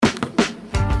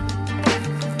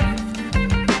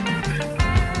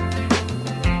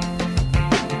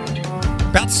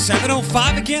It's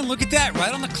 7:05 again. Look at that.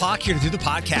 Right on the clock here to do the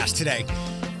podcast today.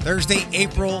 Thursday,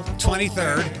 April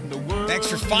 23rd. Thanks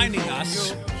for finding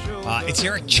us. It's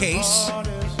Eric Chase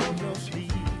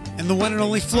and the one and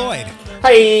only Floyd.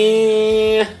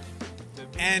 Hi.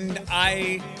 And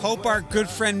I hope our good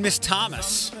friend Miss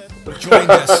Thomas joins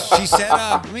us. She said,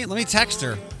 let me text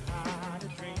her.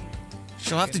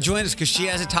 She'll have to join us because she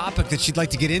has a topic that she'd like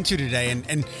to get into today.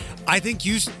 And I think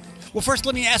well, first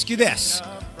let me ask you this.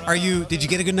 Did you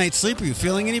get a good night's sleep? Are you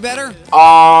feeling any better?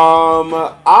 I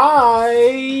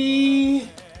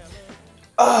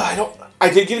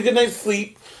did get a good night's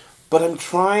sleep, but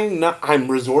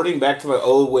I'm resorting back to my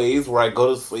old ways where I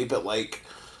go to sleep at like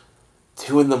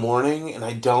 2 a.m. and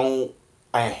I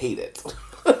hate it.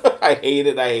 I hate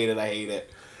it.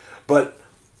 But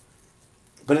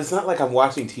it's not like I'm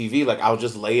watching TV, like I'll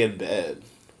just lay in bed.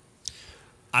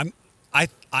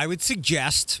 I would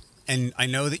suggest, and I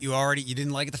know that you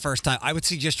didn't like it the first time, I would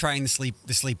suggest trying the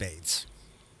sleep aids.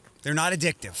 They're not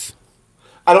addictive.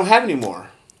 I don't have any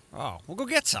more. Oh, we'll go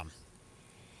get some.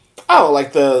 Oh,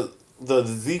 like the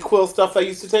ZzzQuil stuff I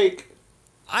used to take?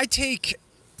 I take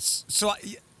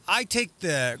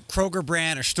the Kroger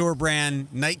brand or store brand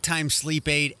nighttime sleep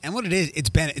aid, and what it is, it's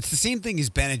the same thing as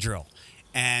Benadryl.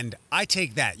 And I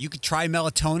take that. You could try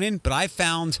melatonin, but I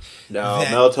found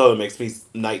melatonin makes me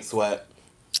night sweat.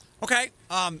 Okay.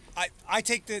 I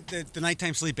take the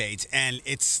nighttime sleep aids, and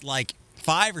it's like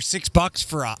 $5 or $6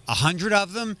 for 100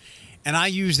 of them, and I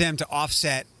use them to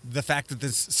offset the fact that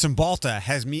this Cymbalta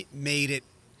has made it.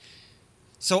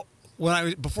 So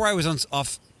before I was on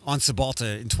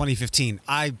Cymbalta in 2015,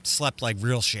 I slept like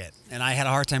real shit, and I had a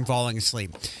hard time falling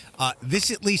asleep. This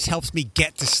at least helps me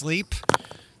get to sleep,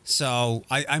 so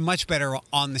I'm much better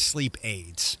on the sleep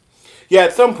aids. Yeah,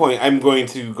 at some point I'm going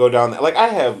to go down that. Like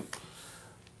I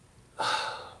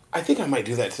think I might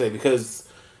do that today because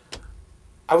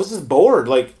I was just bored.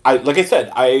 Like I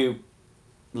said, I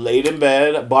laid in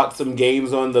bed, bought some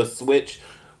games on the Switch,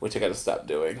 which I got to stop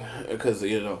doing because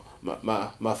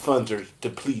my funds are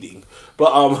depleting.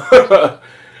 But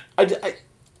I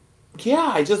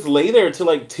just lay there till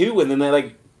like 2, and then at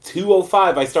like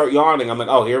 2:05 I start yawning. I'm like,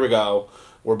 oh, here we go.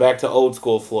 We're back to old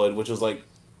school Floyd, which was like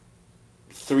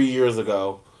 3 years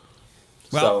ago.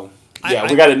 Well, so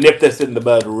we got to nip this in the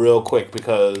bud real quick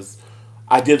because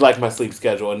I did like my sleep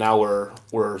schedule, and now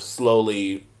we're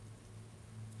slowly.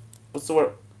 What's the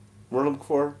word I'm looking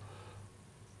for?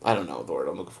 I don't know the word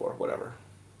I'm looking for. Whatever.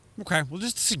 Okay, well,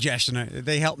 just a suggestion.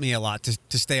 They help me a lot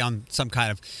to stay on some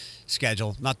kind of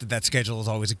schedule. Not that schedule is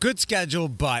always a good schedule,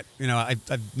 but I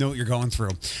know what you're going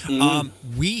through.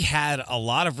 Mm-hmm. We had a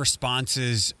lot of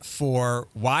responses for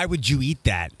why would you eat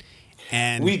that?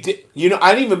 And we did.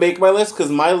 I didn't even make my list because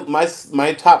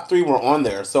my top 3 were on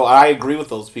there. So I agree with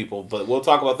those people, but we'll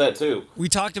talk about that too. We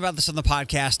talked about this on the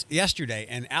podcast yesterday,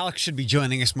 and Alex should be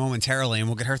joining us momentarily, and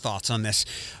we'll get her thoughts on this.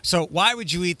 So why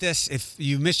would you eat this? If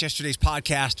you missed yesterday's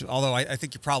podcast, although I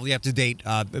think you're probably up to date,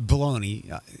 bologna.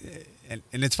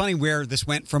 And it's funny where this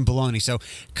went from bologna. So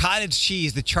cottage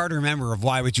cheese, the charter member of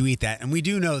Why Would You Eat That? And we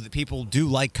do know that people do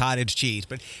like cottage cheese.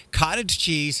 But cottage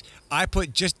cheese, I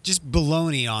put just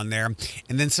bologna on there.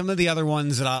 And then some of the other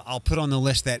ones that I'll put on the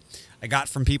list that I got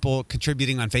from people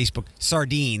contributing on Facebook,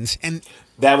 sardines. And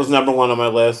that was number 1 on my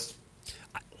list.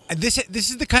 This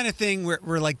is the kind of thing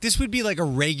where like this would be like a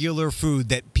regular food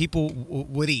that people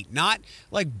would eat, not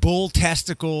like bull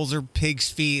testicles or pig's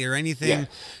feet or anything. Yeah.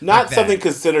 Not like something that.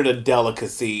 Considered a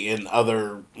delicacy in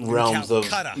other realms of.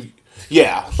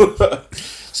 Yeah.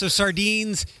 So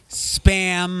sardines,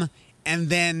 Spam, and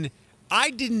then I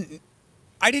didn't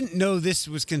know this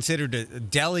was considered a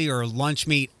deli or a lunch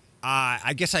meat.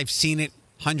 I guess I've seen it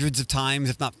hundreds of times,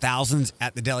 if not thousands,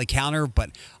 at the deli counter, but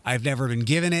I've never been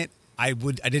given it. I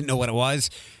didn't know what it was,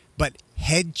 but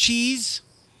head cheese.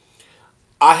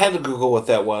 I had to Google what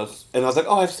that was, and I was like,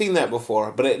 "Oh, I've seen that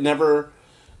before," but it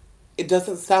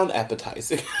doesn't sound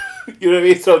appetizing. You know what I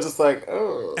mean? So just like,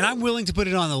 oh. And I'm willing to put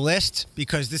it on the list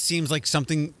because this seems like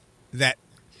something that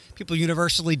people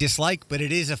universally dislike, but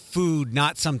it is a food,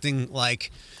 not something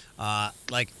like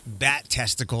bat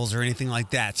testicles or anything like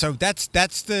that. So that's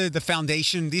the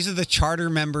foundation. These are the charter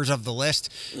members of the list.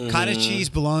 Mm-hmm. Cottage cheese,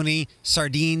 bologna,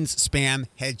 sardines, Spam,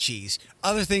 head cheese.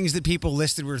 Other things that people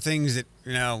listed were things that,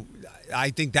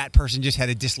 I think that person just had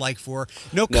a dislike for.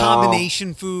 No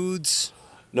combination foods.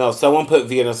 No, someone put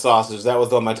Vienna sausage. That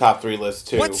was on my top 3 list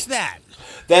too. What's that?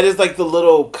 That is like the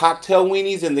little cocktail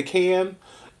weenies in the can.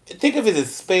 Think of it as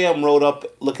Spam rolled up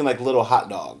looking like little hot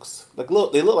dogs. They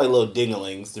look like little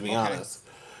dinglings, to be honest.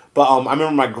 But I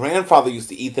remember my grandfather used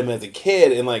to eat them as a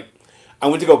kid, and like I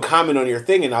went to go comment on your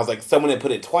thing, and I was like, someone had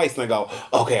put it twice, and I go,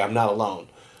 okay, I'm not alone.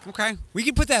 Okay. We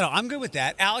can put that on. I'm good with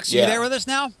that. Alex, you Yeah. there with us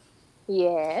now?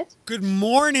 Yes. Good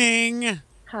morning.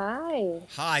 Hi.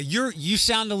 Hi. You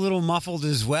sound a little muffled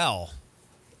as well.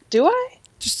 Do I?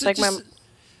 Just Like just,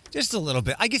 just a little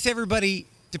bit. I guess everybody,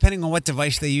 depending on what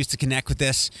device they use to connect with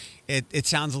this, it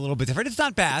sounds a little bit different. It's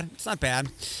not bad. It's not bad.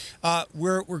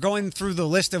 We're going through the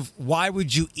list of why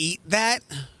would you eat that?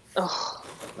 Oh.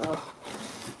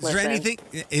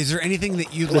 Is there anything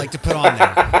that you'd like to put on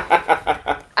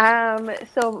there?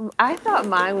 So I thought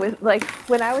mine was like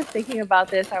when I was thinking about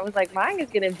this, I was like, mine is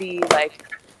gonna be like,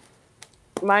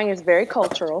 mine is very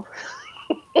cultural.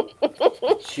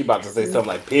 She about to say something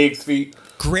like pig's feet.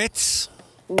 Grits.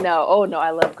 No, oh no, I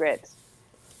love grits.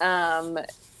 I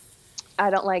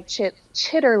don't like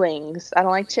chitterlings. I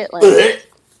don't like chitlins.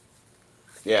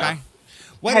 Yeah. Okay.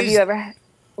 What Have is- you ever?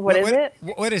 What is it?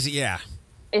 What is it? Yeah.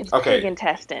 It's Okay. pig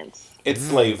intestines. It's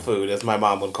slave food, as my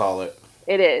mom would call it.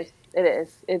 It is. It is.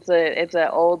 It's an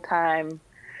old time.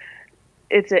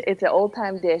 It's an old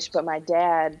time dish, but my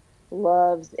dad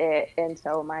loves it, and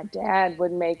so my dad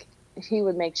would make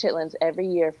chitlins every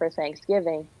year for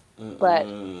Thanksgiving. But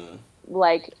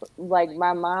like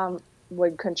my mom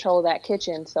would control that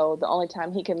kitchen, so the only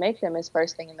time he could make them is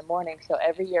first thing in the morning. So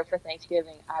every year for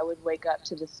Thanksgiving, I would wake up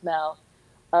to the smell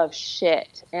of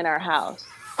shit in our house.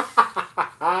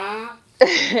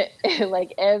 It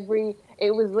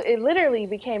literally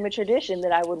became a tradition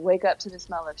that I would wake up to the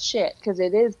smell of shit because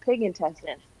it is pig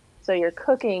intestine. So you're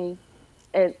cooking,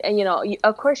 and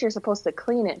of course you're supposed to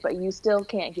clean it, but you still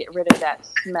can't get rid of that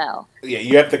smell. Yeah,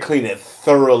 you have to clean it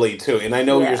thoroughly too. And I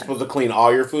know Yeah. you're supposed to clean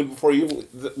all your food before you,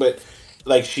 but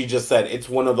like she just said, it's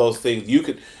one of those things you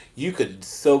could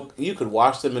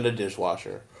wash them in a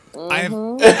dishwasher.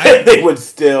 They would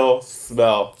still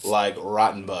smell like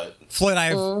rotten butt. Floyd,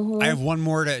 I have one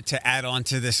more to add on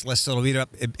to this list.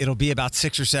 It'll be about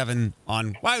 6 or 7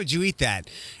 on why would you eat that,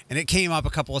 and it came up a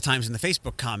couple of times in the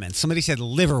Facebook comments. Somebody said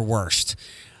liverwurst,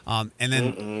 and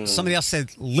then somebody else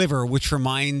said liver, which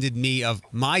reminded me of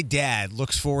my dad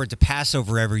looks forward to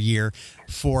Passover every year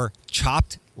for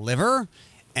chopped liver,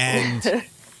 and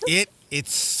it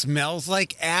smells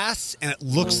like ass and it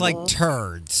looks like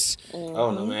turds.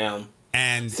 Oh no, man.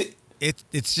 And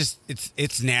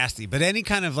it's nasty. But any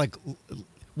kind of like,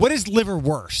 what is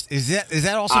liverwurst? Is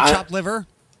that also chopped liver?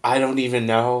 I don't even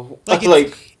know. Like,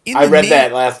 I read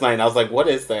that last night and I was like, what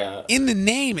is that? In the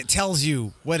name, it tells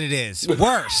you what it is.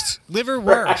 Worst. Liver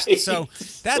worst. Right. So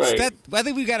that's Right. that. I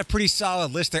think we've got a pretty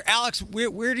solid list there. Alex,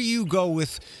 where do you go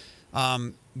with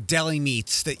deli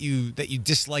meats that you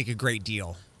dislike a great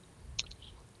deal?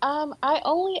 I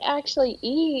only actually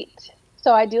eat.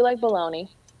 So I do like bologna,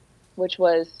 which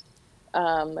was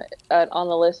on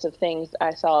the list of things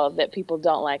I saw that people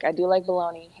don't like. I do like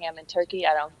bologna, ham, and turkey.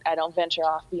 I don't venture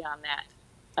off beyond that.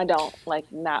 I don't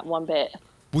like, not one bit.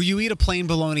 Will you eat a plain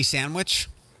bologna sandwich?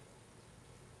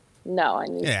 No, I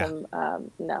need Yeah. some.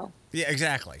 No. Yeah,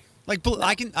 exactly. Like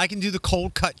I can do the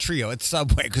cold cut trio at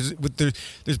Subway because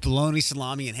there's bologna,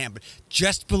 salami, and ham. But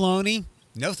just bologna,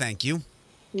 no, thank you.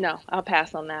 No, I'll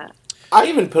pass on that. I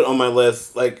even put on my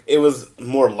list, like, it was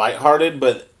more lighthearted,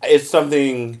 but it's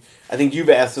something, I think you've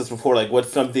asked this before, like,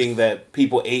 what's something that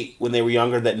people ate when they were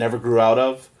younger that never grew out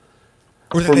of?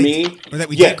 Or For me, or that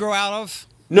we yeah. did grow out of.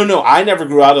 No, I never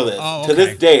grew out of this. Oh, To okay.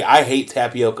 this day, I hate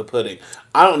tapioca pudding.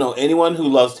 I don't know anyone who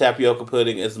loves tapioca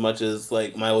pudding as much as,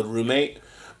 like, my old roommate,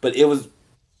 but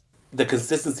the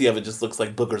consistency of it just looks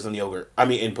like boogers in yogurt. I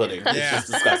mean, in pudding. It's Yeah. just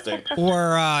disgusting.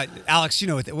 Or Alex,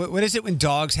 what is it when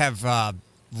dogs have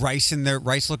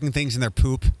rice-looking things in their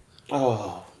poop?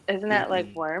 Oh. Isn't that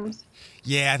like worms?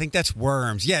 Yeah, I think that's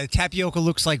worms. Yeah, tapioca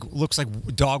looks like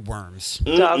dog worms.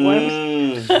 Dog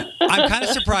worms? I'm kind of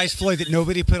surprised, Floyd, that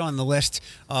nobody put on the list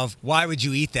of why would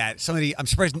you eat that. I'm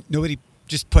surprised nobody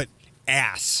just put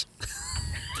ass.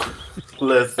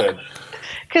 Listen.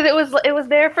 Because it was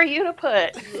there for you to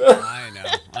put.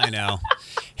 I know.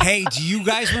 Hey, do you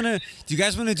guys want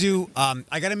to do?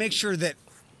 I got to make sure that.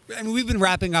 I mean, we've been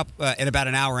wrapping up in about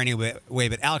an hour anyway.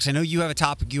 But Alex, I know you have a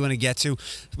topic you want to get to.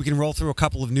 We can roll through a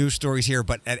couple of news stories here.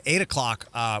 But at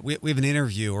 8:00, we have an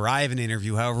interview, or I have an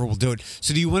interview. However, we'll do it.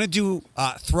 So, do you want to do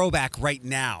throwback right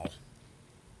now?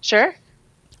 Sure.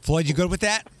 Floyd, you good with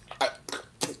that?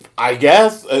 I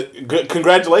guess. Good.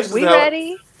 Congratulations. We Alex.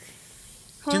 ready?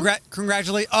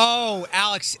 Congratulate. Oh,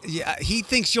 Alex, yeah, he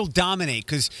thinks you'll dominate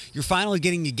because you're finally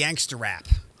getting your gangster rap.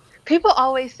 People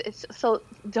always, so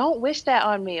don't wish that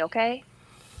on me, okay?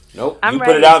 Nope. I'm you put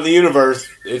ready. it out in the universe.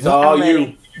 It's all I'm you.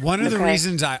 ready. One of the Okay.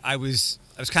 reasons I was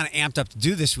kind of amped up to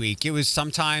do this week, it was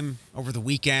sometime over the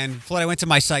weekend. Floyd, I went to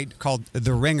my site called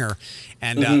The Ringer,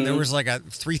 and there was like a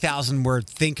 3,000 word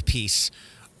think piece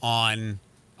on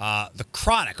The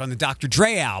Chronic on the Dr.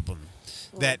 Dre album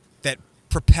that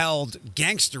propelled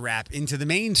gangster rap into the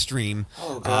mainstream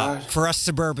for us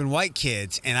suburban white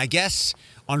kids. And I guess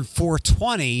on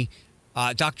 420,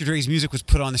 Dr. Dre's music was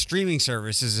put on the streaming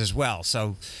services as well.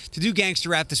 So to do gangster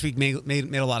rap this week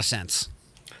made a lot of sense.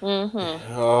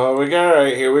 Mm-hmm. Oh,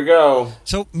 here we go.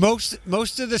 So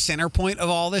most of the center point of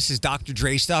all this is Dr.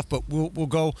 Dre stuff, but we'll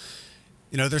go.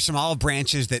 There's some olive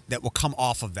branches that will come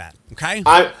off of that. Okay.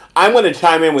 I'm going to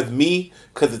chime in with me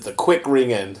because it's a quick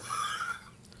ring in.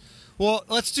 Well,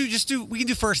 we can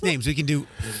do first names. We can do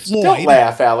Floyd. Don't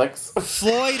laugh, Alex.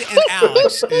 Floyd and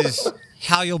Alex is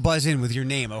how you'll buzz in with your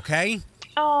name. Okay.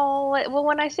 Oh, well,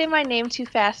 when I say my name too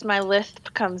fast, my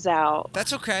lisp comes out.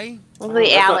 That's okay.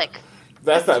 Alex.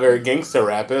 That's not very gangster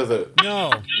rap, is it?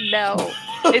 No. No.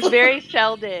 It's very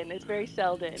Selden.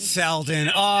 Selden.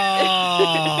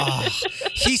 Oh,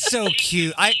 he's so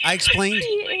cute. I explained.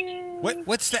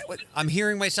 What's that? I'm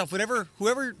hearing myself.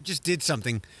 Whoever just did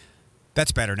something,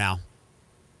 that's better now.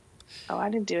 Oh, I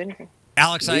didn't do anything.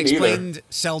 Alex, I explained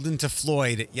Selden to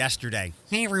Floyd yesterday.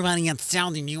 Hey, everybody, I'm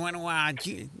Selden. You want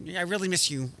to? I really miss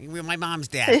you. My mom's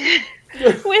dead.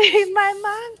 Wait, my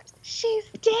mom. She's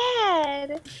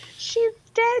dead. She's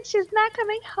not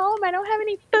coming home. I don't have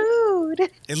any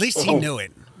food. At least he knew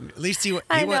it. At least he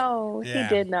I know. Yeah.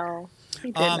 He did know.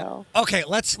 Okay,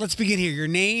 let's begin here. Your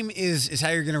name is how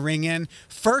you're going to ring in.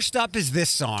 First up is this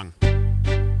song.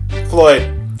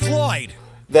 Floyd.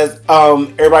 That's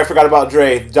everybody forgot about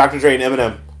Dre, Dr. Dre and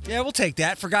Eminem. Yeah, we'll take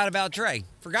that. Forgot about Dre.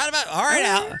 All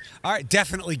right, all right,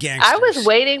 definitely gangsters. I was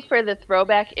waiting for the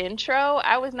throwback intro.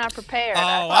 I was not prepared.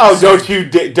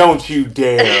 Don't you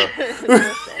dare.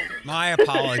 My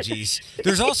apologies.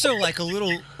 There's also like a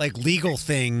little legal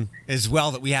thing as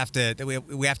well that we have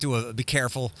to be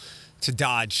careful to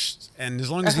dodge. And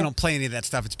as long as we don't play any of that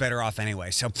stuff, it's better off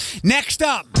anyway. So next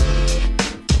up.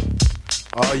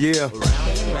 Oh yeah.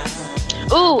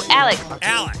 Ooh,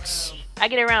 Alex. I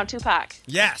get around Tupac.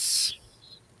 Yes.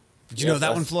 Did you know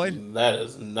that one, Floyd? That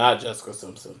is not Jessica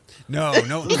Simpson. No.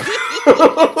 No,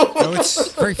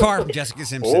 it's very far from Jessica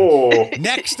Simpson. Oh.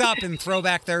 Next up in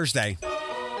Throwback Thursday.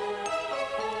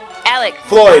 Alex.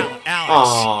 Floyd. Alex.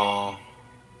 Aww.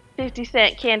 50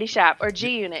 Cent Candy Shop or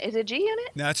G Unit. Is it G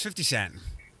Unit? No, it's 50 Cent.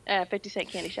 50 Cent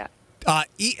Candy Shop.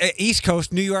 East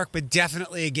Coast, New York, but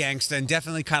definitely a gangsta and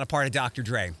definitely kind of part of Dr.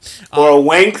 Dre. Or a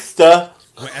wanksta.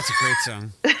 That's a great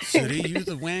song. City, you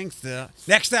the wanksta.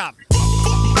 Next up.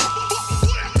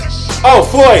 Oh,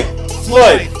 Floyd.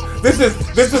 This is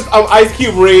Ice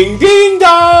Cube. Ring ding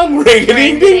dong, ring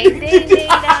ding ding ding dong.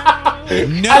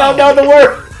 No. I don't know the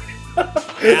word.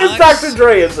 It's Dr.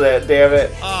 Dre, isn't it? Damn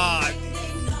it.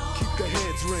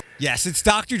 Yes, it's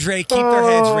Dr. Dre. Keep their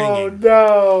heads ringing. Oh,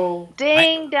 no.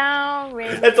 Ding dong,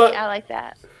 ring. I like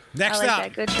that. Next I like up.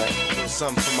 that. Good choice.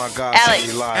 Something for my God, Alex.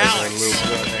 Elijah and little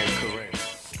girl named Corinne.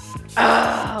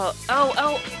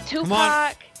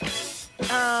 Tupac.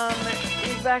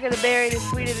 He's back of the berry, the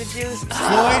sweet of the juice.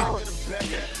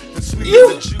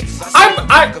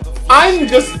 I'm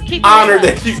just honored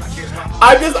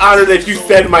that you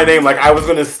said my name like I was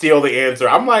gonna steal the answer.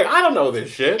 I'm like, I don't know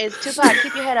this shit. It's Tupac.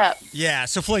 Keep your head up. Yeah.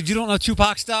 So Floyd, you don't know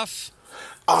Tupac stuff?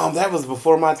 That was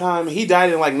before my time. He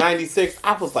died in like '96.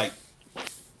 I was like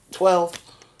 12.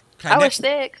 Okay, I was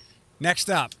 6. Next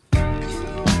up.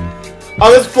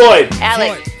 Oh, this is Floyd.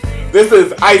 Alex. Floyd. This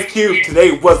is Ice Cube.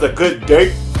 Today was a good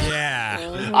day. Yeah.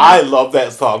 Mm-hmm. I love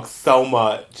that song so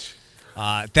much.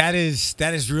 That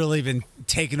has really been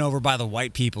taken over by the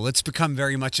white people. It's become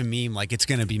very much a meme, like it's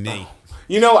gonna be me.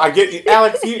 I get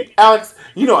Alex.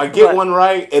 I get one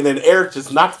right, and then Eric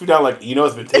just knocks me down like,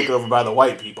 it's been taken over by the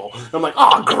white people. And I'm like,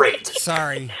 oh, great.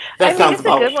 Sorry. That sounds it's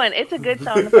a good one. It's a good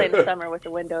song to play in the summer with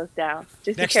the windows down.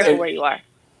 Just be careful where you are.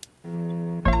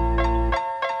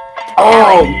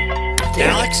 Oh,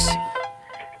 Alex.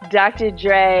 Dr.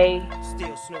 Dre.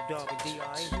 Still Snoop Dogg and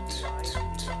D.I.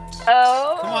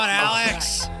 Oh. Come on,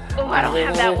 Alex. Oh, I don't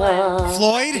have that one.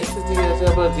 Floyd.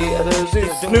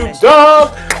 Snoop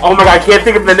Dogg. Oh my God, I can't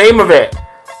think of the name of it,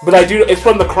 but I do. It's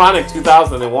from the Chronic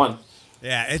 2001.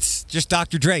 Yeah, it's just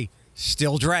Dr. Dre.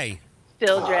 Still Dre.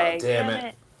 Still Dre. Damn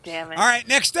it. Damn it. All right,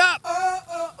 next up.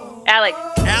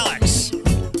 Alex.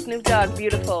 Snoop Dogg,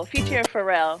 Beautiful. Featuring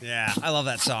Pharrell. Yeah, I love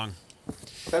that song.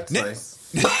 That's nice.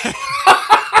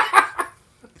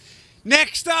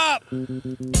 Next up.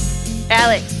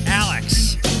 Alex.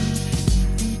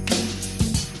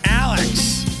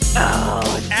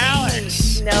 Oh,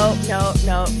 Alex. No.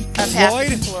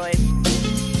 Floyd?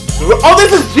 Oh,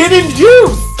 this is Gin and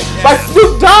Juice by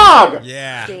Snoop Dogg.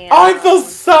 Yeah. Damn. Oh, I feel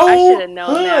so I should have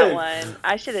known good.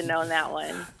 that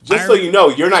one. Just so you know,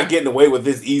 you're not getting away with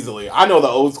this easily. I know the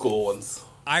old school ones.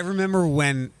 I remember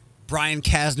when Brian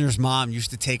Kasner's mom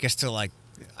used to take us to like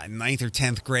ninth or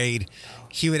 10th grade.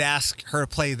 He would ask her to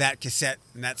play that cassette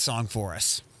and that song for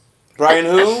us. Brian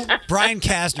who? Brian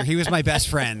Kasner. He was my best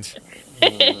friend.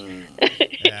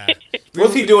 Yeah.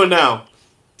 What's he doing now?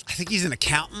 I think he's an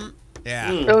accountant.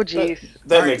 Yeah. Oh, jeez.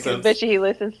 That makes sense. Bet you he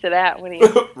listens to that when he's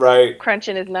Right.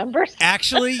 crunching his numbers.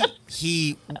 Actually,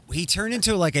 he turned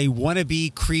into like a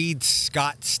wannabe Creed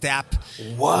Scott Stapp.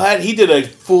 What? He did a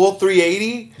full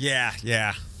 380? Yeah,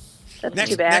 yeah. That's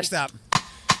too bad. Next up.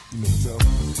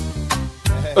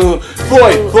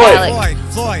 Floyd. Alex.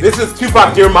 Floyd. This is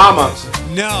Tupac, Dear Mama.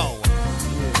 No.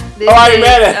 This I ain't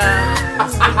mad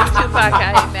this is Tupac,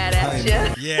 I ain't mad at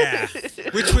you. Yeah.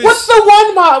 Which was What's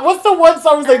the one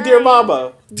song like Dear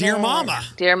Mama? Dear Mama.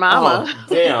 Dear Mama. Oh,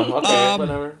 damn. Okay,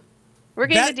 whatever. We're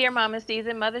getting that- to Dear Mama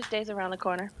season. Mother's Day's around the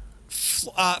corner.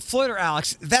 Floyd or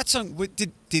Alex, that song,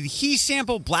 did he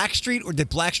sample Blackstreet or did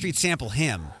Blackstreet sample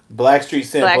him? Blackstreet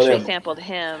sampled Blackstreet him. sampled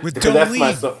him. With Because Don't that's my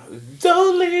Leave. song.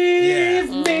 Don't leave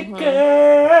Yeah. me,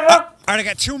 girl. All right, I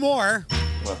got two more.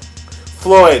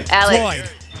 Floyd. Alex, Floyd.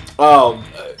 Oh,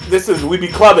 this is We Be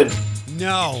Clubbing.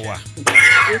 No.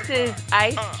 this is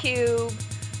Ice Cube.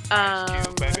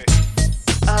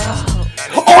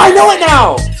 Oh, I know it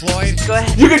now. Floyd. Go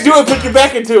ahead. You can do it. Put your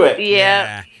back into it.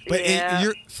 Yeah. But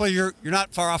Yeah. Floyd, you're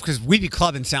not far off because We Be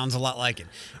Clubbing sounds a lot like it.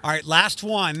 All right, last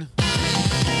one.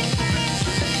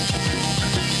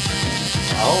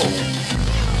 Oh.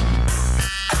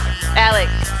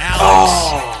 Alex.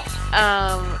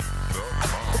 Oh.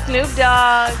 Snoop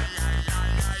Dogg.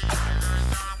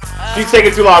 She's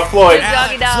taking too long. Floyd.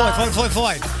 Doggy Dog.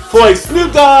 Floyd. Floyd.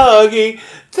 Snoop Doggy.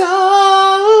 Dog.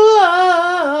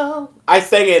 I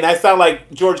sang it and I sound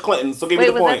like George Clinton, so give me Wait,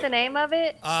 the was point. that the name of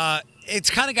it? It's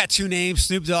kind of got two names: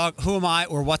 Snoop Dogg, Who Am I,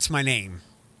 or What's My Name.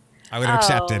 I would have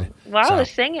accepted. Well, So- I was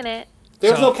singing it.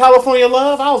 There was So- no California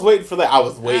Love. I was waiting for that. I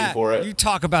was waiting Ah, for it. You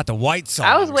talk about the white songs.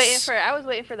 I was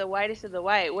waiting for the whitest of the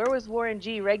white. Where was Warren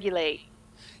G? Regulate.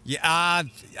 Yeah,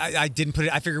 I didn't put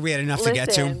it. I figured we had enough to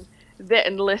get to.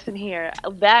 Listen here.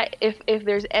 That if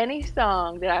there's any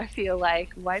song that I feel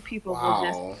like white people will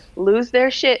Wow. just lose their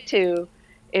shit to,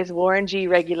 is Warren G.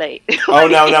 Regulate. Oh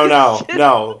no. The And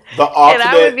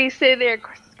I would ultimate. be sitting there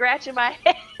scratching my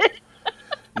head.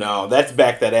 No, that's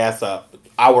back that ass up.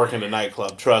 I work in a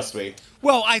nightclub. Trust me.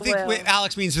 Well, I think Well. what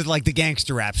Alex means with like the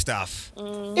gangster rap stuff.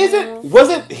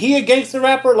 Wasn't he a gangster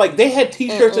rapper? Like they had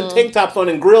T-shirts and tank tops on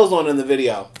and grills on in the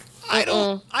video. I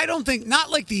don't think not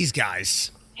like these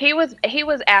guys. He was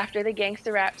after the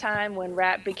gangster rap time when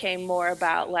rap became more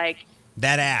about like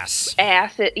That ass.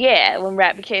 acid. Yeah, when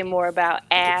rap became more about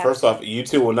ass. First off, you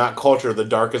two will not culture the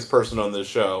darkest person on this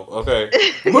show. Okay,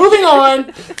 moving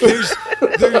on. There's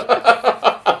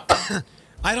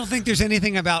I don't think there's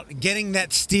anything about getting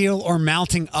that steel or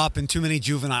mounting up in too many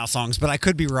Juvenile songs, but I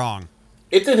could be wrong.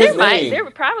 It's in his name. There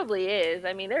probably is.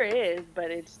 I mean, there is, but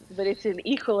it's an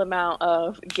equal amount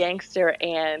of gangster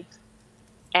and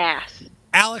ass.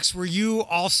 Alex, were you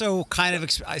also kind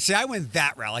of see? I went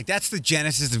that route. Like that's the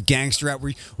genesis of gangster rap.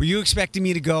 Were you expecting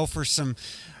me to go for some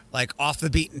like off the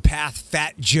beaten path,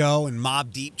 Fat Joe and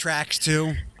Mobb Deep tracks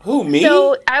too? Who, me?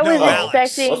 So I was No,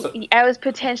 Alex. expecting. I was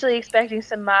potentially expecting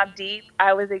some Mobb Deep.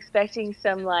 I was expecting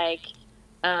some like,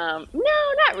 no,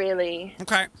 not really.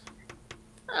 Okay.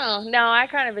 Oh no, I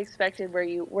kind of expected where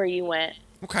you went.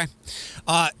 Okay.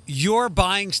 You're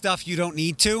buying stuff you don't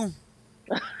need to,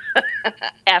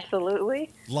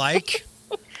 Absolutely. like.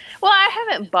 Well, I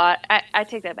haven't bought. I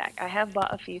take that back. I have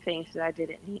bought a few things that I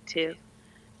didn't need to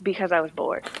because I was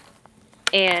bored.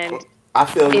 And I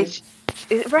feel you.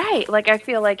 right. Like I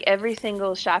feel like every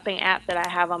single shopping app that I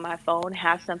have on my phone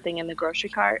has something in the grocery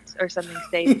carts or something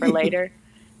saved for later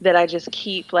that I just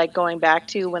keep like going back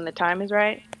to when the time is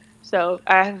right. So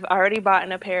I've already bought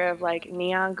a pair of like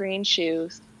neon green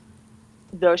shoes.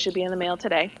 Those should be in the mail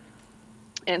today.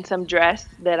 And some dress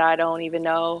that I don't even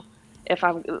know if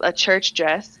I'm a church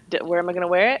dress. Where am I going to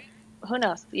wear it? Who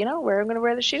knows? You know, where I'm going to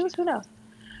wear the shoes? Who knows?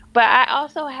 But I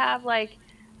also have like,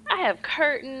 I have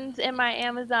curtains in my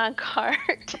Amazon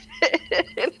cart.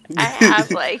 I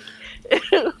have like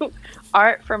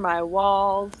art for my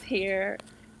walls here.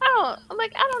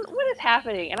 What is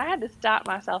happening? And I had to stop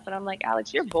myself and I'm like,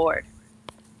 Alex, you're bored.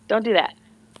 Don't do that.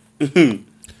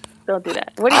 Don't do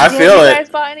that. What do you, I have feel you it. guys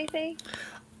bought anything?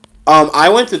 I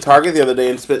went to Target the other day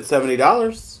and spent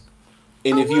 $70.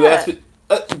 And On if you what? ask me,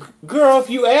 girl, if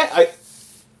you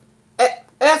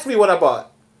ask me what I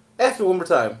bought, ask me one more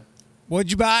time.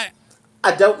 What'd you buy?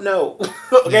 I don't know.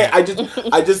 Okay, I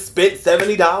just spent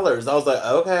 $70. I was like,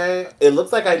 okay, it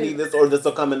looks like I need this, or this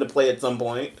will come into play at some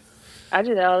point. I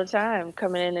do that all the time,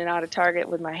 coming in and out of Target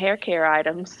with my hair care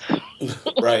items.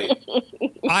 Right.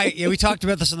 We talked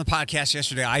about this on the podcast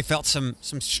yesterday. I felt some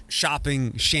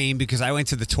shopping shame because I went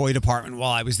to the toy department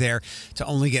while I was there to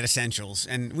only get essentials,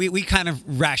 and we kind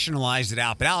of rationalized it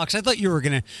out. But Alex, I thought you were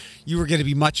gonna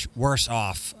be much worse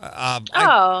off.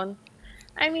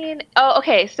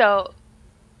 Okay. So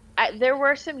there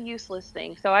were some useless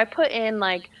things. So I put in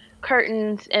like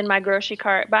curtains in my grocery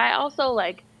cart, but I also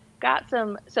like got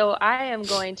some. So I am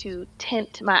going to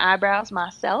tint my eyebrows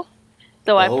myself.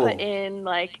 So I Oh. put in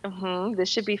like, this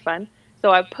should be fun.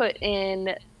 So I put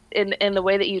in the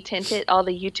way that you tint it, all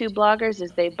the YouTube bloggers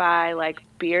is they buy like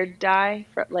beard dye,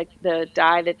 for, like the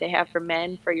dye that they have for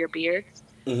men for your beards.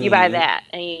 You buy that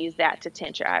and you use that to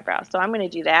tint your eyebrows. So I'm going to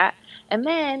do that. And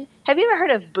then, have you ever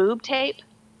heard of boob tape?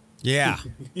 Yeah.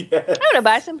 Yes. I'm going to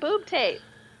buy some boob tape.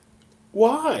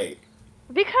 Why?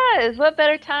 Because what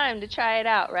better time to try it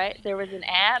out, right? There was an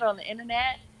ad on the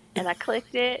internet, and I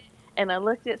clicked it, and I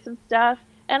looked at some stuff,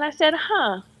 and I said,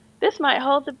 this might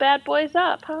hold the bad boys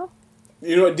up, huh?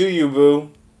 You know what? Do you,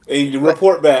 boo? And you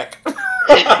report back.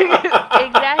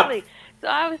 Exactly. So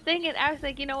I was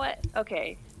like, you know what?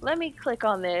 Okay, let me click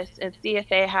on this and see if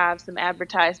they have some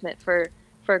advertisement for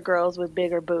girls with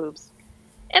bigger boobs.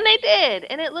 And they did,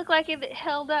 and it looked like it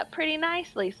held up pretty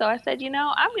nicely. So I said,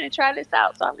 I'm going to try this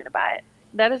out, so I'm going to buy it.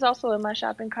 That is also in my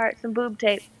shopping cart, some boob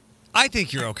tape. I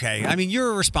think you're okay. I mean,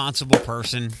 you're a responsible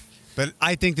person, but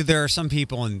I think that there are some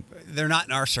people, and they're not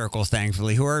in our circles,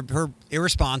 thankfully, who are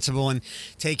irresponsible and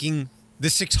taking the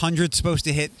 600 supposed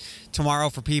to hit tomorrow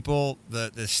for people,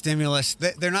 the stimulus.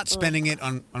 They're not spending it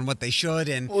on what they should,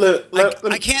 and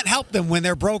I can't help them when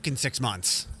they're broke in 6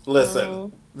 months.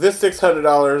 Listen, this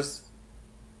 $600,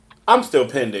 I'm still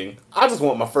pending. I just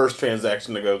want my first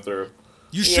transaction to go through.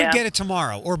 You should get it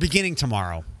tomorrow or beginning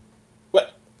tomorrow.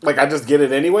 What? Like, I just get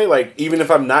it anyway? Like, even if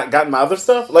I'm not gotten my other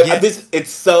stuff? Like, it's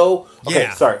so... Okay,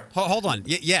 sorry. Hold on.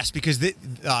 Yes, because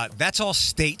that's all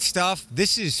state stuff.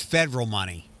 This is federal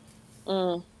money.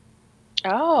 Oh.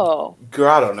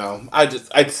 Girl, I don't know.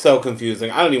 It's so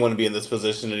confusing. I don't even want to be in this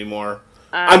position anymore.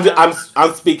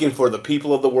 I'm speaking for the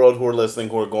people of the world who are listening,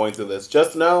 who are going through this.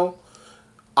 Just know,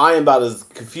 I am about as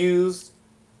confused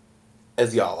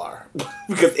as y'all are.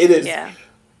 Because it is... Yeah.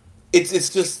 It's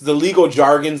just the legal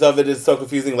jargons of it is so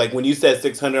confusing. Like, when you said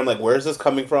 600, I'm like, where is this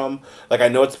coming from? Like, I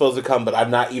know it's supposed to come, but I've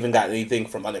not even gotten anything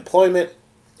from unemployment.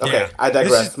 Okay, Yeah. I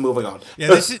digress. Moving on. Yeah,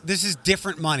 this is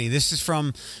different money. This is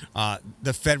from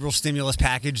the federal stimulus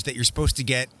package that you're supposed to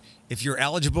get if you're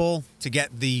eligible to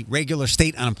get the regular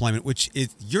state unemployment, which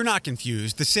is, you're not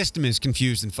confused. The system is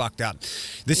confused and fucked up.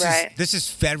 This is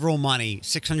federal money,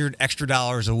 $600 extra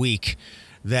a week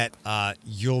that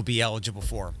you'll be eligible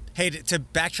for. Hey, to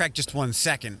backtrack just 1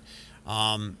 second,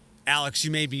 Alex,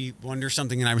 you made me wonder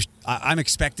something, and I'm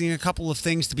expecting a couple of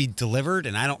things to be delivered,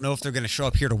 and I don't know if they're going to show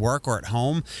up here to work or at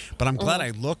home, but I'm glad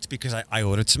I looked because I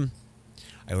ordered some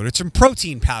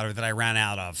protein powder that I ran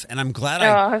out of, and I'm glad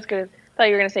I was good. Thought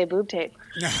you were going to say boob tape.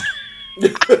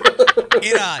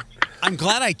 I'm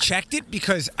glad I checked it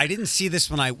because I didn't see this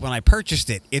when I purchased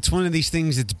it. It's one of these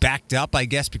things that's backed up, I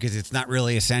guess, because it's not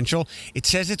really essential. It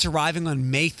says it's arriving on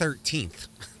May 13th.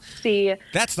 See,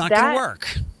 that's not going to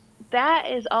work. That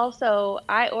is also,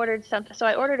 I ordered something. So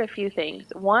I ordered a few things.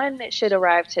 One that should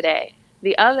arrive today.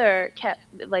 The other kept,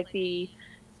 like, the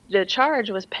charge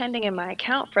was pending in my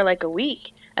account for like a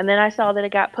week. And then I saw that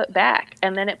it got put back.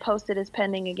 And then it posted as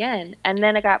pending again. And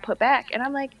then it got put back. And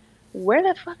I'm like, where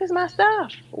the fuck is my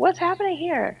stuff? What's happening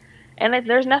here? And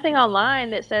there's nothing online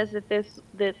that says that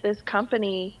this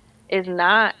company is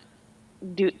not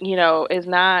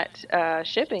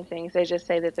shipping things. They just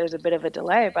say that there's a bit of a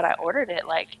delay. But I ordered it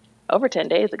like over 10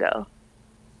 days ago.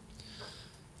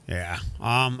 Yeah.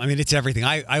 I mean, it's everything.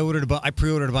 I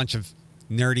pre-ordered a bunch of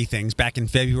nerdy things back in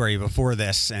February before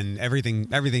this, and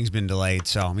everything's been delayed.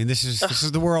 So, I mean, this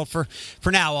is the world for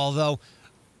now. Although,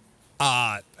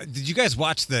 did you guys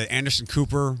watch the Anderson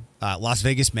Cooper Las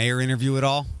Vegas mayor interview at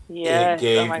all? Yes. It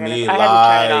gave my me goodness.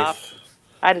 life.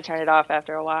 I had to turn it off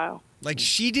after a while. Like,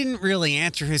 she didn't really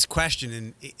answer his question,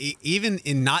 and even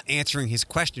in not answering his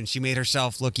question, she made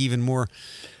herself look even more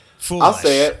foolish. I'll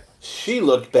say it. She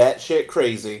looked batshit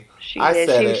crazy. She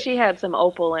did. She had some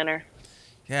opal in her.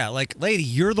 Yeah, like, lady,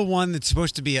 you're the one that's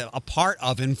supposed to be a part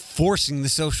of enforcing the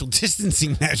social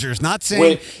distancing measures, not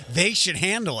saying they should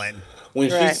handle it. When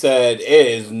she said, it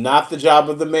is not the job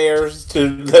of the mayors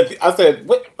to... I said,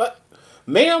 what?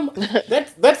 Ma'am,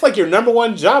 that's like your number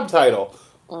one job title.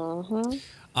 Mm-hmm.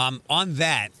 On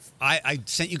that, I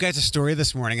sent you guys a story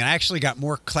this morning, and I actually got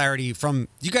more clarity from...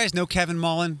 You guys know Kevin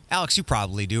Mullen? Alex, you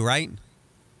probably do, right?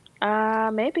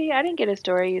 Maybe I didn't get a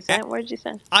story you sent. What did you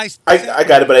send? I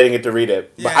got it, but I didn't get to read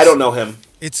it. But Yes. I don't know him.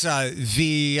 It's I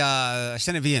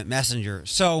sent it via Messenger.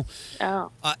 So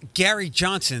Oh, Gary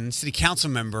Johnson, city council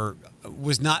member,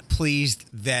 was not pleased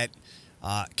that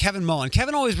Kevin Mullen.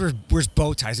 Kevin always wears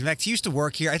bow ties. In fact, he used to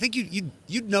work here. I think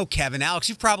you'd know Kevin. Alex,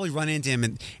 you've probably run into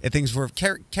him at things where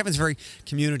Kevin's very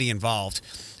community involved.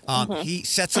 He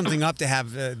set something up to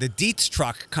have the Dietz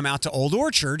truck come out to Old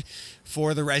Orchard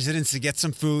for the residents to get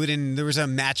some food, and there was a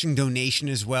matching donation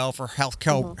as well for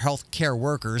healthcare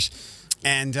workers.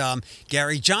 And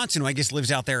Gary Johnson, who I guess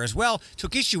lives out there as well,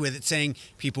 took issue with it, saying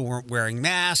people weren't wearing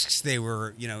masks. They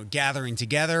were, gathering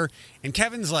together. And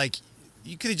Kevin's like,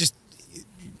 you could have just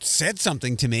said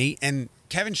something to me. And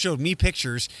Kevin showed me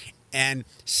pictures. And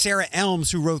Sarah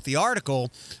Elms, who wrote the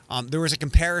article, there was a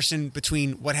comparison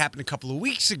between what happened a couple of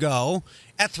weeks ago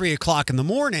at 3 o'clock in the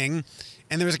morning.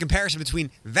 And there was a comparison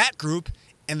between that group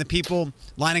and the people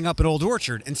lining up at Old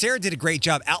Orchard. And Sarah did a great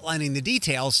job outlining the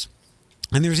details.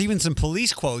 And there's even some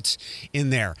police quotes in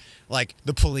there. Like,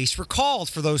 the police were called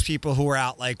for those people who were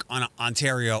out, like, on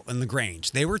Ontario and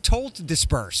LaGrange. They were told to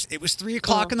disperse. It was 3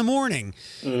 o'clock in the morning.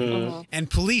 And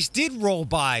police did roll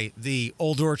by the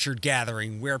Old Orchard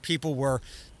gathering where people were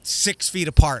 6 feet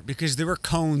apart because there were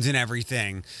cones and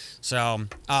everything. So,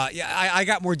 I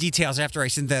got more details after I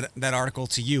sent that article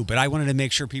to you, but I wanted to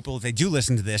make sure people, if they do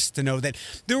listen to this, to know that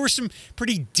there were some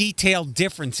pretty detailed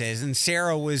differences, and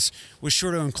Sarah was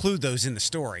sure to include those in the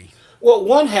story. Well,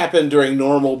 one happened during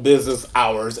normal business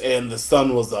hours, and the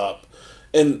sun was up,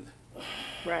 and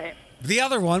right. The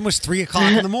other one was 3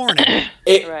 o'clock in the morning.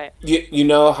 Right. You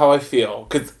know how I feel,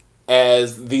 because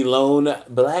as the lone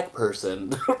black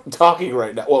person talking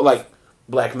right now, well, like,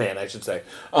 black man, I should say.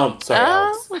 Sorry,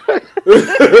 Alex.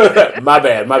 My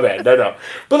bad. No.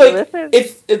 But, like,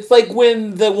 it's like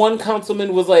when the one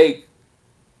councilman was, like,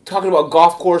 talking about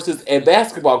golf courses and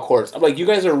basketball courts. I'm like, you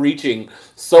guys are reaching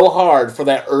so hard for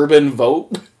that urban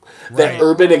vote, that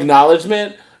urban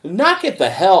acknowledgement. Knock it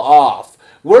the hell off.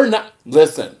 We're not,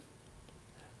 listen,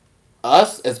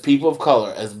 us as people of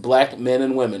color, as black men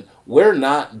and women, we're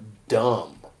not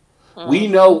dumb. We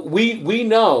know we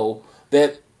know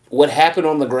that what happened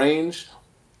on LaGrange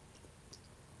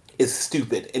is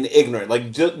stupid and ignorant.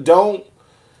 Like, just don't.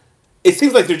 It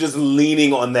seems like they're just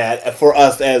leaning on that for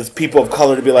us as people of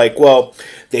color to be like, well,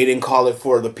 they didn't call it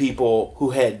for the people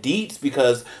who had Dietz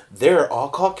because they're all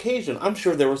Caucasian. I'm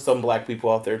sure there were some black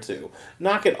people out there too.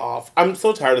 Knock it off. I'm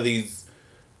so tired of these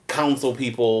council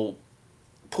people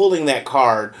pulling that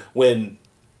card when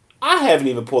I haven't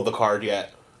even pulled the card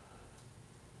yet.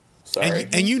 Sorry.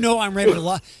 And I'm ready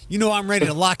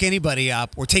to lock anybody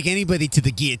up or take anybody to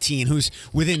the guillotine who's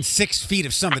within 6 feet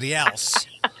of somebody else.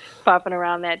 Popping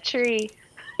around that tree.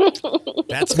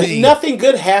 That's me. Nothing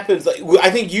good happens. Like, I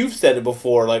think you've said it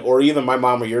before, like, or either my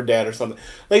mom or your dad or something.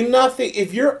 Like, nothing.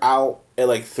 If you're out at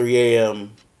like 3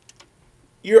 a.m.,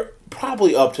 you're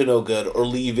probably up to no good or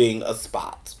leaving a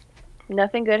spot.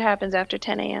 Nothing good happens after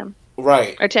 10 a.m.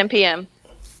 Right. Or 10 p.m.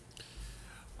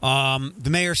 The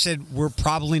mayor said we're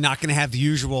probably not going to have the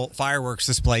usual fireworks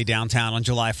display downtown on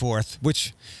July 4th,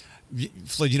 which,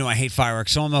 Floyd, I hate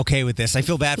fireworks, so I'm okay with this. I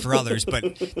feel bad for others, but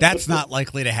that's not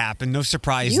likely to happen. No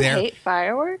surprise there. You hate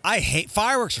fireworks? I hate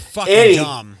fireworks. Are fucking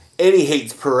dumb. Eddie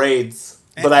hates parades,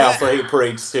 but I also hate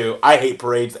parades too. I hate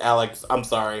parades, Alex. I'm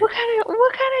sorry. What kind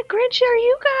of Grinch are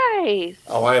you guys?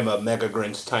 Oh, I am a mega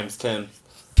Grinch times 10.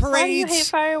 Parades. Why do you hate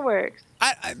fireworks?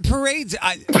 Parades.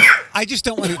 I just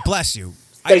don't want to. Bless you.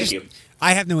 Thank you.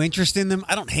 I have no interest in them.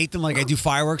 I don't hate them like I do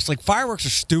fireworks. Like, fireworks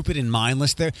are stupid and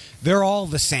mindless. They're all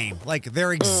the same. Like,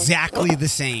 they're exactly the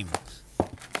same.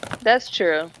 That's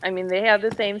true. I mean, they have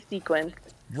the same sequence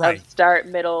Right. of start,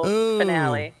 middle, Ooh.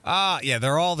 finale. Yeah,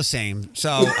 they're all the same.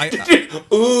 So that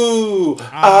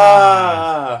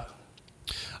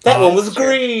one was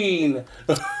green.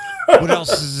 what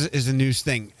else is a news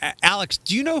thing? Alex,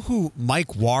 do you know who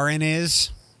Mike Warren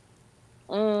is?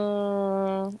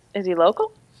 Is he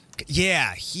local?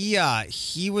 Yeah,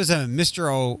 he was a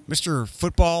Mr.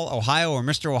 Football Ohio or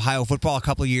Mr. Ohio Football a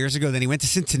couple of years ago. Then he went to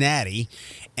Cincinnati,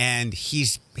 and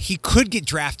he could get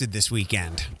drafted this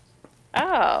weekend.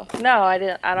 Oh no, I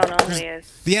don't know who he is.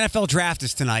 The NFL draft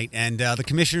is tonight, and the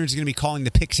commissioner is going to be calling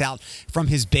the picks out from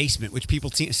his basement, which people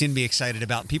seem to be excited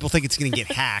about. People think it's going to get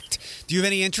hacked. Do you have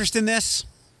any interest in this?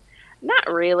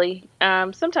 Not really.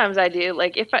 Sometimes I do.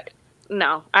 Like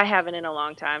no, I haven't in a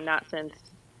long time. Not since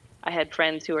I had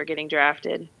friends who were getting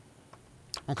drafted.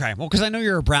 Okay, well, because I know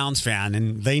you're a Browns fan,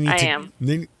 and they need I to. am.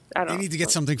 They need to get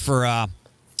something for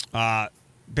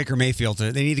Baker Mayfield.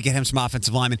 They need to get him some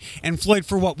offensive linemen. And Floyd,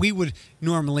 for what we would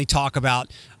normally talk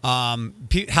about, how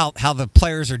the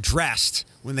players are dressed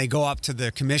when they go up to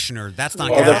the commissioner. That's not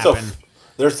going to happen.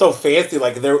 They're so fancy.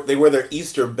 Like they wear their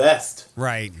Easter best.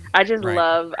 Right. I just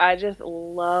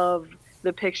love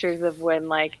the pictures of when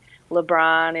like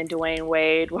LeBron and Dwayne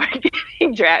Wade were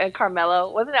getting drafted.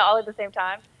 Carmelo, wasn't it all at the same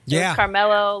time? Yeah.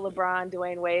 Carmelo, LeBron,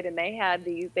 Dwayne Wade, and they had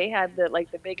the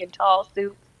big and tall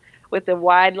suits with the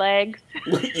wide legs.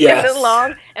 Yes. and the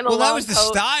long and the well, long that was the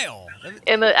coat. style.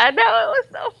 And I know it was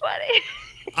so funny.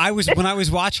 When I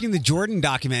was watching the Jordan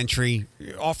documentary,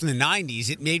 all from the 90s,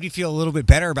 it made me feel a little bit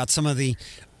better about some of the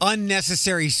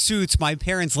unnecessary suits my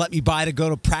parents let me buy to go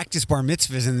to practice bar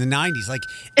mitzvahs in the 90s. Like,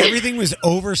 everything was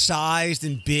oversized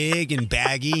and big and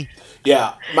baggy.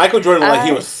 Yeah, Michael Jordan looked like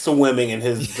he was swimming in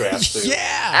his draft suit.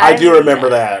 Yeah. I do remember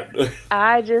that.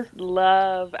 I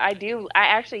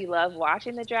actually love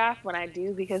watching the draft when I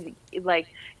do because, like,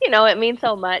 it means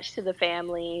so much to the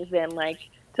families and, like,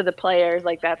 to the players.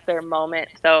 Like, that's their moment.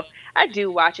 So I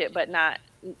do watch it, but not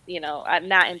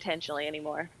intentionally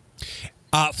anymore.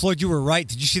 Floyd, you were right.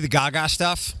 Did you see the Gaga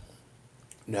stuff?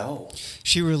 No.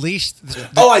 She released.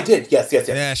 I did. Yes.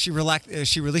 Yeah, she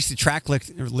released the track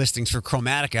listings for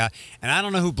Chromatica, and I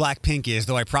don't know who Blackpink is,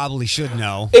 though I probably should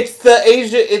know. It's the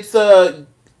Asia. It's the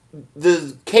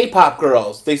K-pop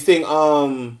girls. They sing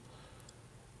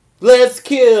 "Let's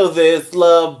Kill This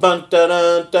Love," dun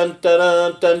dun dun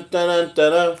dun dun dun dun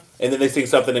dun, and then they sing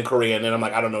something in Korean, and I'm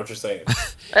like, I don't know what you're saying.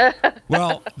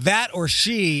 Well, that or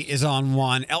She is on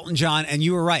one. Elton John, and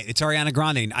you were right. It's Ariana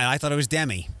Grande. I thought it was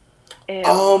Demi. It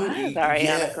was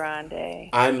Ariana Grande.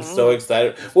 I'm so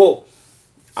excited. Well,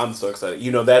 I'm so excited.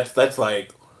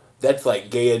 That's like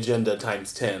Gay Agenda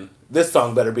times 10. This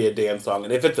song better be a dance song,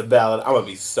 and if it's a ballad, I'm gonna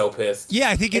be so pissed. Yeah,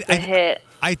 I think it's a hit.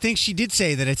 I think she did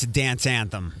say that it's a dance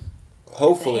anthem.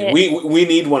 Hopefully, we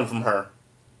need one from her.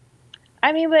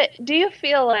 I mean, but do you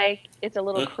feel like it's a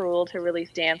little cruel to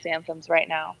release dance anthems right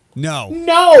now?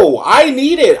 No, I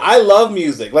need it. I love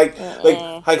music. Like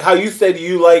how you said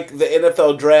you like the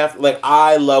NFL draft. Like,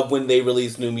 I love when they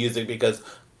release new music because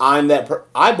I'm that.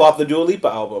 I bought the Dua Lipa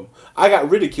album. I got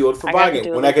ridiculed for buying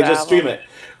it when I could just stream it.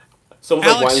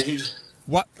 Someone's Alex, like, why did you?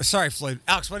 What? Sorry, Floyd.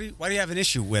 Alex, why do you have an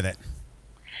issue with it?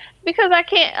 Because I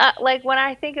can't, like, when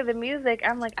I think of the music,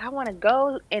 I'm like, I want to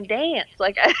go and dance.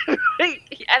 Like, and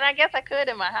I guess I could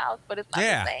in my house, but it's not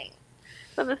the same.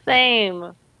 It's not the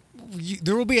same.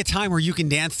 There will be a time where you can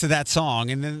dance to that song,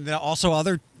 and then there are also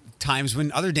other times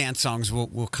when other dance songs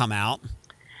will come out.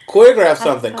 Choreograph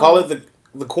something. Call it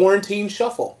the quarantine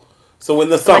shuffle. So when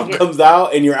the song comes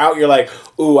out and you're out, you're like,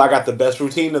 ooh, I got the best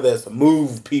routine of this.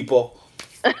 Move, people.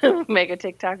 Make a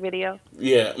TikTok video.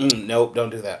 Yeah. Nope, don't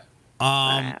do that.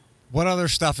 What other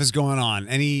stuff is going on?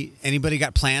 Anybody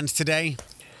got plans today?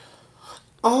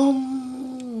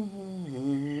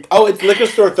 It's Liquor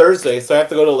Store Thursday, so I have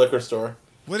to go to a liquor store.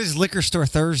 What is Liquor Store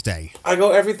Thursday? I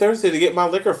go every Thursday to get my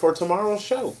liquor for tomorrow's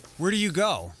show. Where do you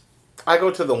go? I go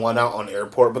to the one out on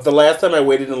Airport, but the last time I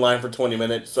waited in line for 20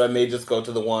 minutes, so I may just go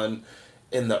to the one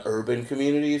in the urban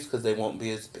communities because they won't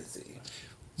be as busy.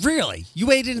 Really? You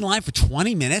waited in line for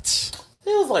 20 minutes? It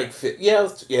was like,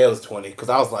 it was 20, because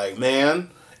I was like,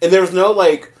 man. And there was no,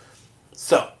 at,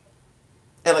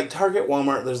 Target,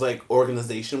 Walmart, there's,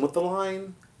 organization with the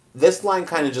line. This line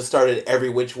kind of just started every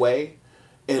which way.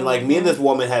 And, me and this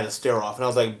woman had a stare off. And I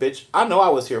was like, bitch, I know I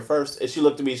was here first. And she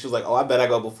looked at me, she was like, oh, I bet I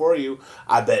go before you.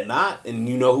 I bet not. And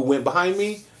you know who went behind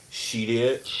me? She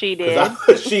did. She did.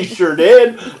 She sure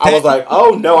did. I was like,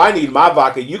 oh, no, I need my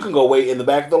vodka. You can go wait in the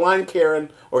back of the line, Karen,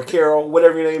 or Carol,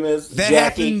 whatever your name is. That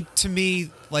Jackie. happened to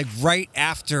me, right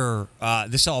after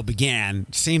this all began.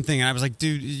 Same thing. And I was like,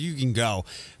 dude, you can go.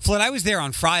 Floyd, I was there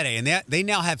on Friday, and they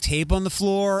now have tape on the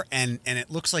floor, and it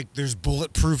looks like there's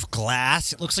bulletproof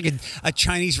glass. It looks like a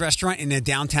Chinese restaurant in a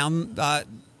downtown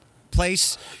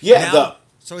place. Yeah.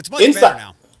 So it's much better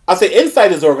now. I'll say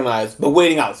inside is organized, but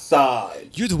waiting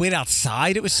outside. You had to wait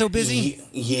outside? It was so busy?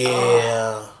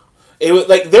 Yeah. It was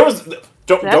there was...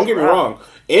 Don't get me wrong.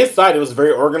 Inside, it was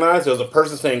very organized. There was a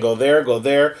person saying, go there, go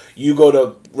there. You go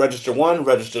to register 1,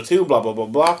 register 2, blah, blah, blah,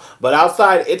 blah. But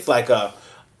outside, it's like a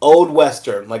old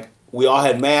Western. We all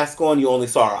had masks on. You only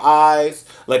saw our eyes.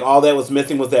 All that was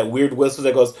missing was that weird whistle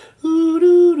that goes,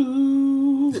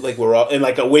 ooh-doo-doo. We're all... And,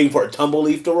 waiting for a tumble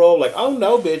leaf to roll. Oh,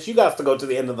 no, bitch. You got to go to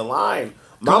the end of the line.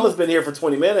 Mama's been here for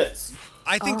 20 minutes.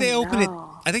 I think they open it.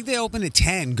 I think they open at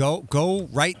 10. Go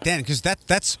right then, because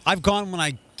that's. I've gone when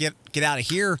I get out of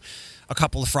here a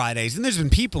couple of Fridays, and there's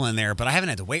been people in there, but I haven't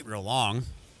had to wait real long.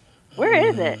 Where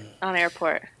is it on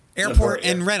Airport? Airport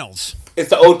and Reynolds.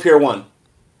 It's the Old Pier 1.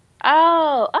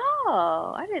 Oh!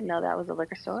 I didn't know that was a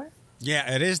liquor store.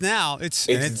 Yeah, it is now. It's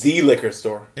the liquor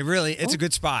store. it really it's a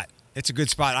good spot. It's a good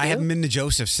spot. I haven't been to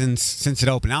Joseph since it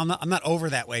opened. Now I'm not over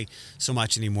that way so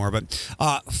much anymore. But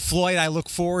Floyd, I look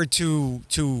forward to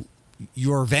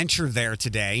your venture there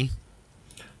today.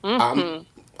 I'm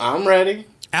ready.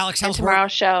 Alex, And how's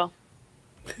tomorrow's show.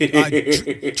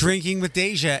 drinking with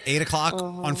Deja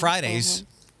 8:00 on Fridays?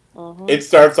 It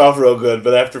starts off real good,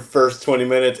 but after first 20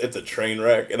 minutes, it's a train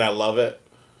wreck, and I love it.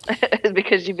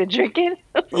 Because you've been drinking.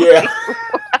 Yeah.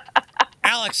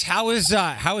 Alex, how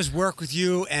is work with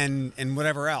you and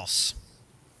whatever else?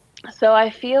 So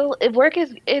I feel work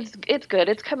is it's good.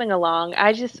 It's coming along.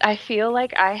 I feel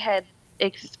like I had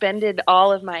expended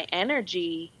all of my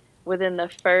energy within the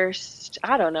first,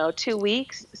 I don't know, 2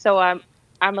 weeks. So I'm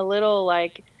a little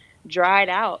like dried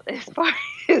out as far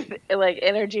as like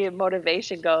energy and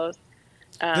motivation goes.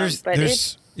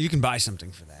 There's you can buy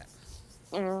something for that.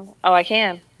 Oh, I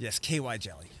can. Yes, KY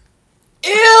jelly.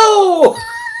 Ew!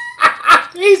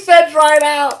 He said dried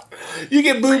out. You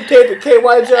get boob tape and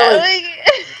KY jelly.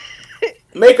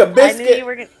 Make a I knew biscuit. you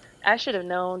were gonna. I should have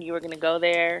known you were gonna go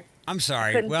there. I'm I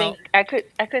sorry. couldn't Well, think.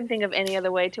 I couldn't think of any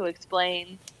other way to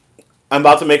explain. I'm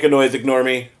about to make a noise. Ignore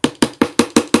me.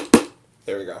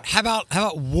 There we go. how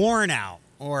about worn out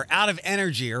or out of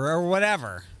energy or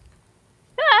whatever?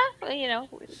 Well, you know,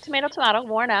 tomato,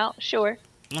 worn out. Sure.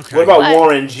 Okay. What about What?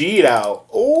 Warren G'd out?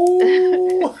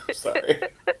 Oh, sorry.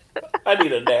 I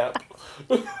need a nap.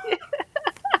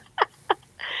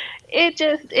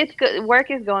 It's good. Work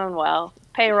is going well.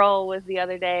 Payroll was the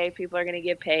other day. People are going to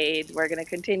get paid. We're going to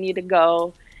continue to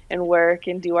go and work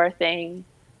and do our thing.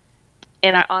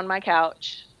 And on my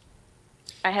couch,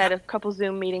 I had a couple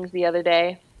Zoom meetings the other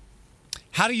day.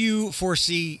 How do you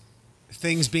foresee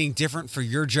things being different for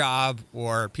your job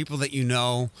or people that you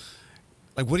know?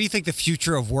 Like, what do you think the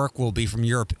future of work will be from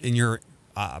your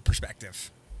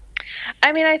perspective?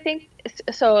 I mean, I think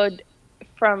so.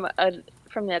 From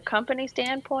the company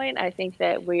standpoint, I think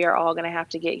that we are all going to have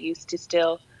to get used to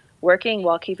still working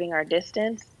while keeping our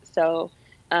distance. So,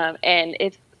 and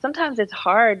sometimes it's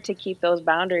hard to keep those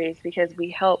boundaries because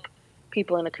we help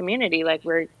people in the community. Like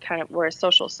we're a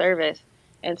social service,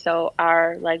 and so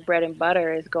our like bread and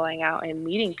butter is going out and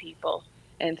meeting people.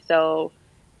 And so,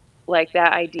 like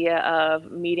that idea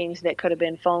of meetings that could have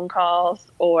been phone calls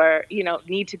or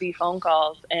need to be phone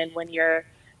calls, and when you're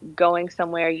going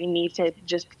somewhere you need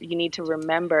to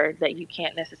remember that you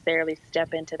can't necessarily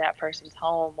step into that person's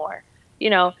home or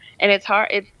and it's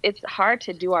hard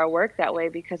to do our work that way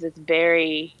because it's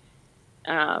very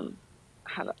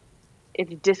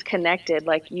it's disconnected.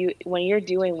 Like when you're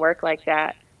doing work like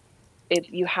that,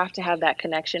 you have to have that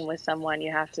connection with someone.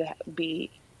 You have to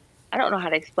be, I don't know how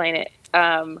to explain it,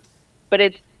 but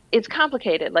it's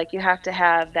complicated. Like you have to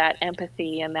have that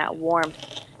empathy and that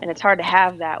warmth, and it's hard to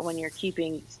have that when you're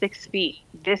keeping 6 feet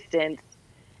distance,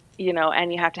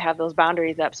 and you have to have those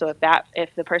boundaries up. So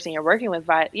if the person you're working with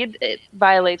it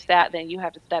violates that, then you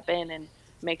have to step in and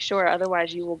make sure.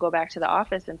 Otherwise, you will go back to the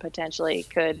office and potentially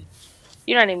could,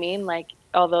 you know what I mean? Like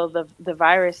although the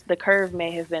virus, the curve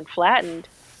may have been flattened,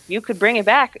 you could bring it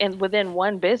back within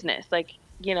one business. Like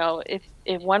if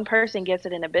one person gets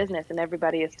it in a business and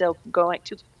everybody is still going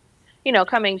to,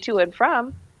 coming to and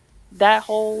from, that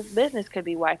whole business could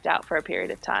be wiped out for a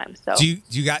period of time. So Do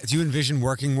you envision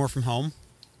working more from home?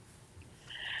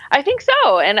 I think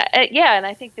so, and and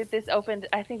I think that this opened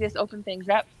things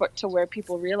up to where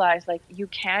people realize like you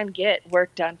can get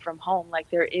work done from home. Like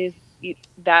there is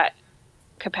that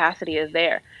capacity is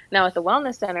there. Now at the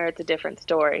wellness center, it's a different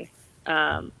story.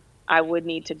 I would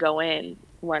need to go in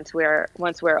once we're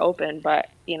open, but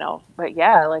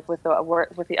yeah, like with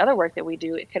the other work that we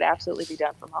do, it could absolutely be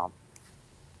done from home,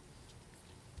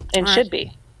 and should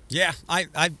be. Yeah,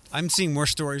 I'm seeing more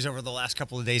stories over the last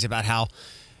couple of days about how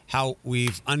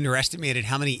we've underestimated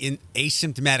how many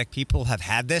asymptomatic people have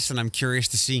had this, and I'm curious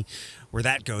to see where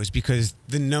that goes because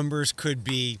the numbers could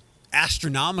be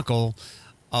astronomical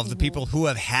of the people who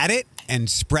have had it and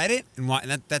spread it, and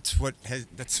that's what's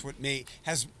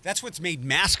made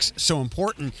masks so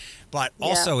important. But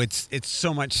also, it's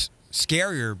so much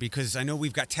scarier because I know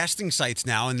we've got testing sites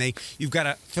now, and you've got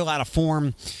to fill out a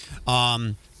form.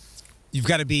 You've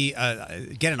got to be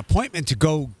get an appointment to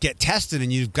go get tested,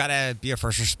 and you've got to be a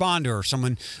first responder or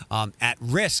someone at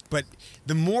risk. But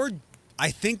the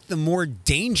more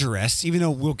dangerous, even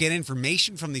though we'll get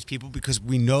information from these people because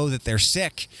we know that they're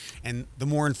sick, and the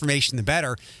more information, the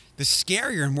better. The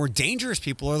scarier and more dangerous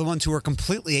people are the ones who are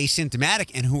completely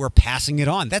asymptomatic and who are passing it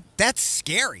on. That's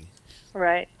scary.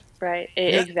 Right.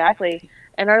 Exactly.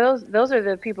 And are those are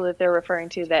the people that they're referring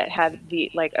to that had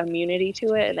the like immunity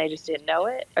to it and they just didn't know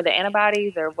it, or the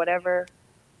antibodies or whatever?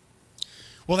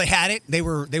 Well, they had it. They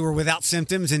were without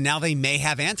symptoms, and now they may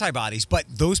have antibodies. But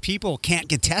those people can't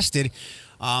get tested.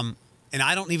 And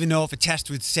I don't even know if a test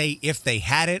would say if they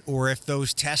had it, or if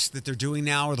those tests that they're doing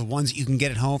now are the ones that you can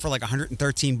get at home for like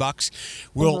 $113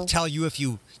 will tell you if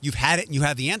you've had it and you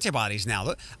have the antibodies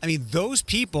now. I mean, those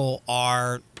people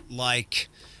are like,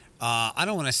 I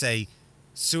don't want to say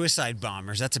suicide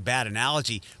bombers. That's a bad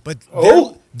analogy, but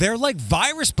they're like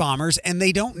virus bombers, and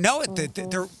they don't know it.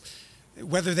 They're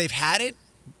whether they've had it,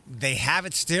 they have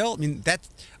it still. I mean,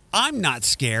 I'm not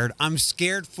scared. I'm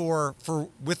scared for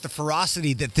with the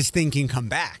ferocity that this thing can come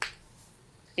back.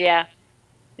 Yeah,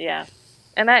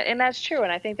 and that's true.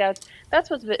 And I think that's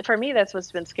what's been, for me. That's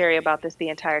what's been scary about this the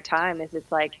entire time. Is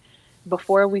it's like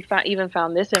before we even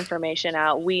found this information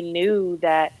out, we knew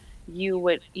that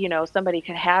somebody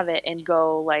could have it and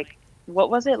go like, what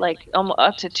was it, like almost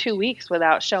up to 2 weeks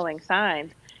without showing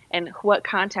signs. And what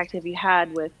contact have you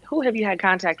had with? Who have you had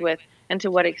contact with, and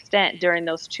to what extent during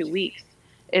those 2 weeks?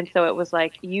 And so it was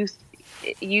like you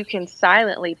can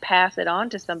silently pass it on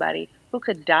to somebody who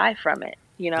could die from it.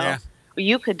 Yeah.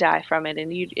 You could die from it,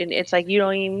 and it's like you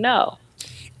don't even know.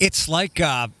 It's like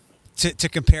to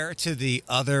compare it to the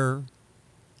other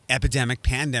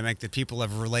pandemic that people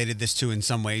have related this to in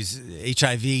some ways,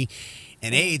 HIV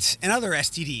and AIDS and other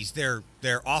STDs.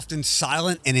 They're often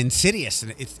silent and insidious,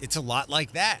 and it's a lot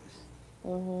like that.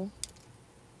 Mm-hmm.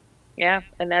 Yeah,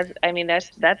 and that's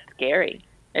scary.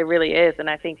 It really is. And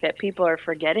I think that people are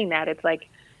forgetting that. It's like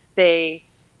they,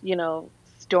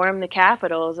 storm the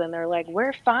capitals and they're like,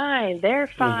 we're fine. They're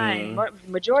fine.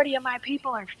 Majority of my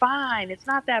people are fine. It's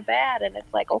not that bad. And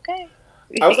it's like, okay.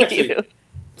 I was actually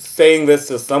saying this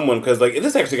to someone because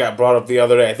this actually got brought up the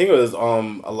other day. I think it was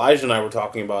Elijah and I were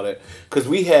talking about it because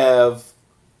we have,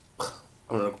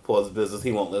 I'm going to pull his business.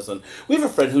 He won't listen. We have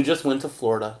a friend who just went to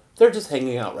Florida. They're just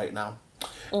hanging out right now.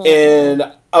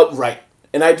 And, right.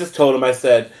 And I just told him, I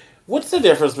said, what's the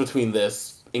difference between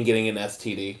this and getting an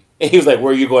STD? And he was like,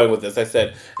 where are you going with this? I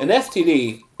said, an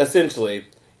STD, essentially,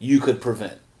 you could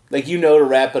prevent. Like, to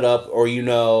wrap it up, or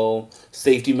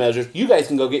safety measures. You guys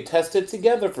can go get tested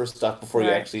together for stuff before you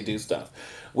actually do stuff.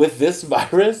 With this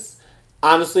virus,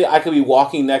 honestly, I could be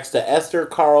walking next to Esther,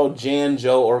 Carl, Jan,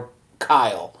 Joe, or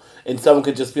Kyle. And someone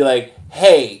could just be like,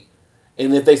 hey.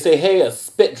 And if they say, hey, a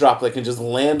spit droplet can just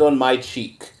land on my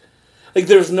cheek. Like,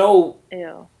 there's no...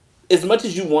 Ew. As much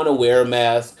as you want to wear a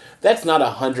mask, that's not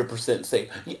 100% safe.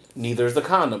 Neither is the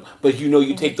condom. But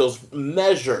you take those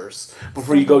measures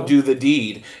before you go do the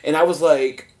deed. And I was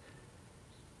like,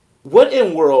 what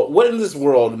in this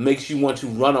world makes you want to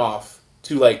run off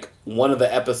to, one of the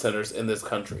epicenters in this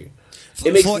country?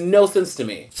 It makes no sense to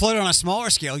me. Floyd, on a smaller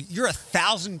scale, you're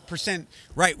 1,000%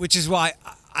 right, which is why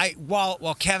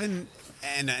while Kevin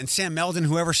and Sam Meldon,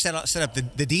 whoever set up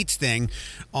the Deets thing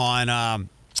on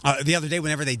the other day,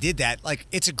 whenever they did that,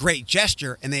 it's a great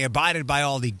gesture, and they abided by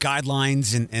all the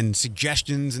guidelines and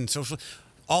suggestions and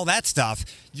all that stuff.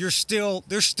 There's still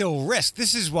risk.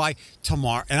 This is why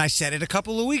tomorrow, and I said it a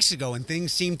couple of weeks ago, and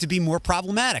things seem to be more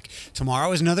problematic.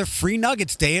 Tomorrow is another free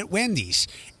nuggets day at Wendy's,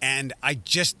 and I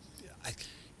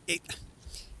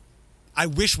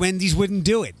wish Wendy's wouldn't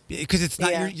do it, because it's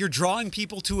not you're drawing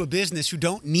people to a business who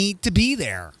don't need to be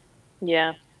there.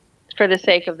 Yeah, for the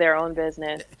sake of their own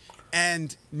business.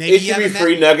 And maybe it should be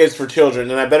free nuggets for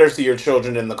children, and I better see your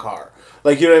children in the car.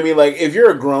 You know what I mean? If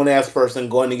you're a grown-ass person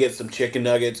going to get some chicken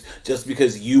nuggets just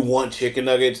because you want chicken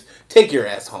nuggets, take your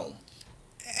ass home.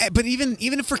 But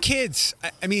even for kids,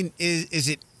 I mean, is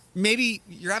it... Maybe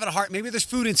you're having maybe there's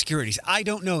food insecurities. I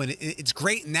don't know. And it's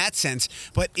great in that sense.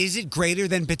 But is it greater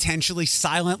than potentially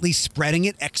silently spreading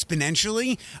it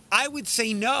exponentially? I would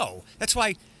say no. That's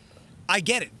why I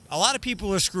get it. A lot of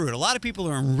people are screwed. A lot of people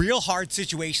are in real hard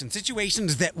situations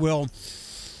that will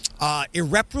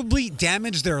irreparably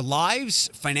damage their lives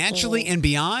financially and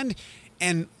beyond.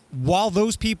 And while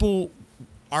those people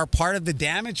are part of the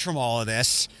damage from all of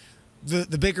this, the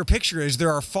bigger picture is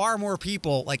there are far more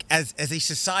people, as a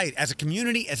society, as a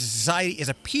community, as a society, as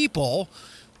a people,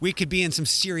 we could be in some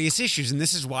serious issues. And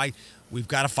this is why we've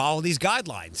got to follow these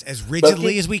guidelines as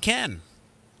rigidly as we can.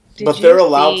 But they're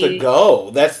allowed to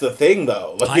go. That's the thing,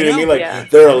 though. You know what I mean? Yeah.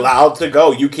 They're allowed to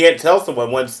go. You can't tell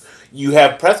someone once you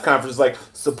have press conferences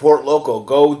support local,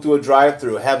 go through a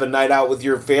drive-thru, have a night out with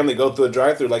your family, go through a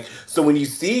drive-thru. So when you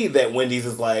see that Wendy's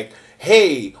is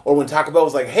hey, or when Taco Bell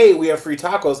was hey, we have free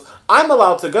tacos, I'm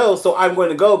allowed to go, so I'm going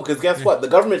to go because guess what? The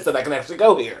government said I can actually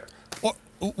go here.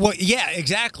 Well, yeah,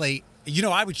 exactly.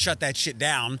 I would shut that shit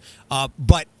down.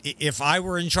 But if I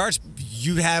were in charge,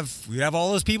 you'd have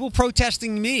all those people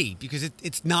protesting me because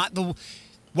it's not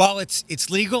while it's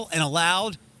legal and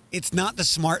allowed, it's not the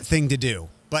smart thing to do.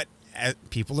 But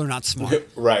People are not smart.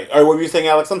 Right. Or what were you saying,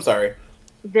 Alex? I'm sorry.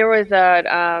 There was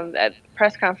a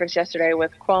press conference yesterday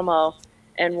with Cuomo,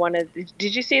 and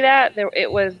did you see that? There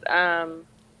was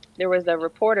a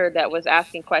reporter that was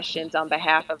asking questions on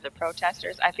behalf of the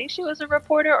protesters. I think she was a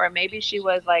reporter, or maybe she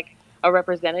was like a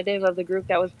representative of the group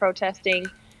that was protesting,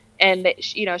 and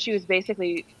she was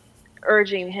basically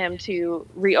urging him to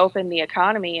reopen the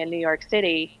economy in New York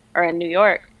City or in New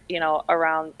York,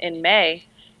 around in May.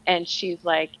 And she's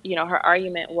like, her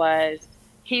argument was,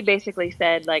 he basically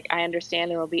said, like, I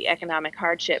understand there will be economic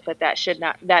hardship, but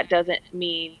that doesn't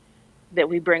mean that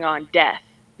we bring on death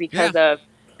because of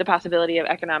the possibility of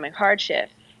economic hardship.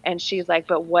 And she's like,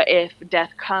 but what if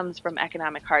death comes from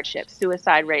economic hardship?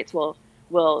 Suicide rates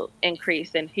will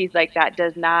increase. And he's like, that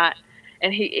does not.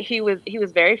 And he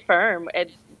was very firm at,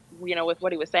 with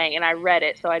what he was saying. And I read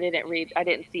it, so I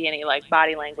didn't see any like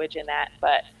body language in that,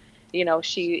 but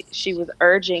she was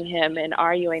urging him and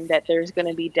arguing that there's going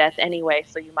to be death anyway,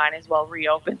 so you might as well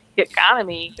reopen the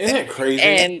economy. Isn't it crazy?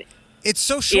 And it's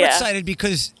so short-sighted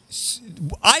because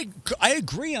I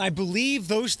agree and I believe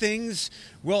those things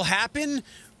will happen,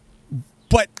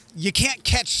 but you can't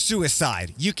catch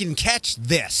suicide. You can catch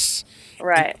this.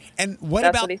 Right. And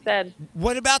That's what he said.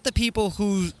 What about the people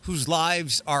whose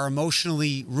lives are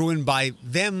emotionally ruined by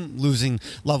them losing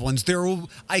loved ones?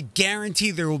 I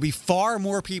guarantee there will be far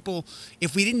more people,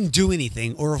 if we didn't do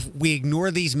anything or if we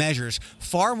ignore these measures,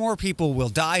 far more people will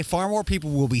die, far more people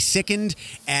will be sickened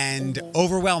and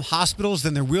overwhelm hospitals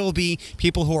than there will be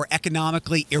people who are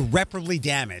economically irreparably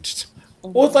damaged.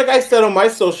 Well, it's like I said on my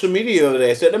social media the other day.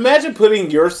 I said, imagine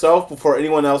putting yourself before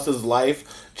anyone else's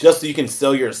life just so you can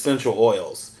sell your essential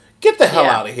oils. Get the hell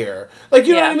out of here. Like,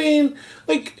 you know what I mean?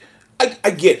 Like,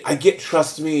 I get,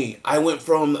 trust me. I went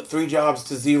from 3 jobs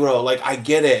to 0. Like, I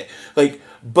get it. Like,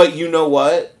 but you know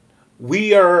what?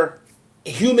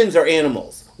 Humans are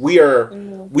animals. We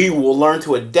will learn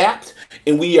to adapt,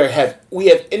 and we have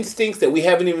instincts that we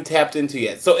haven't even tapped into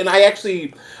yet. So, and I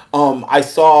actually, I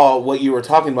saw what you were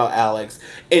talking about, Alex,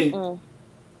 and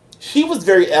she was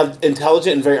very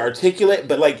intelligent and very articulate,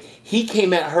 but like he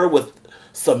came at her with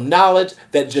some knowledge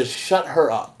that just shut her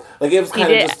up. Like it was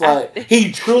kind of just like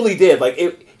he truly did. Like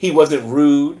he wasn't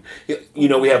rude.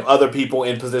 We have other people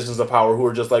in positions of power who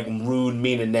are just like rude,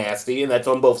 mean, and nasty, and that's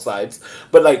on both sides.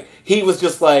 But like he was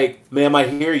just like, "Ma'am, I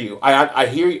hear you. I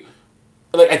hear you."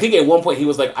 Like I think at one point he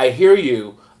was like, "I hear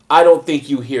you. I don't think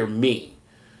you hear me."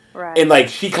 Right. And like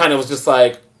she kind of was just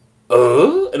like,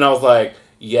 and I was like,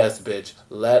 "Yes, bitch,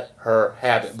 let her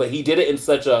have it." But he did it in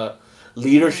such a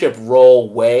leadership role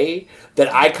way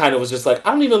that I kind of was just like,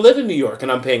 I don't even live in New York, and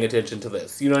I'm paying attention to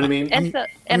this. You know what I mean? I'm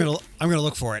gonna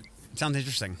look for it. It sounds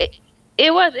interesting.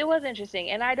 It was interesting,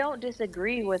 and I don't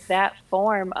disagree with that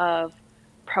form of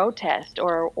protest.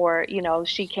 Or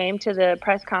she came to the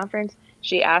press conference.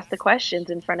 She asked the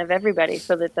questions in front of everybody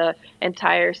so that the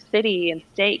entire city and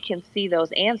state can see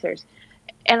those answers.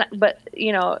 But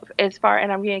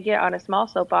and I'm going to get on a small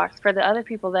soapbox for the other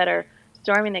people that are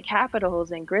storming the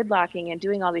capitals and gridlocking and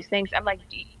doing all these things. I'm like,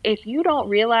 if you don't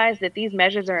realize that these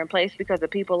measures are in place because of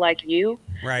people like you,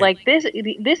 right. Like this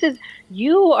is,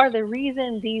 you are the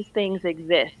reason these things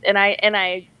exist. And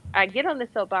I get on the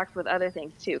soapbox with other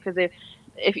things too, because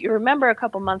if you remember a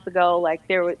couple months ago, like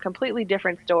there was a completely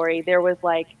different story. There was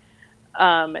like,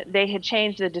 they had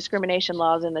changed the discrimination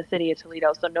laws in the city of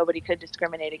Toledo, so nobody could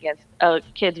discriminate against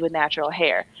kids with natural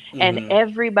hair. Mm-hmm. And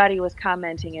everybody was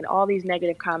commenting and all these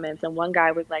negative comments. And one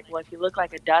guy was like, well, if you look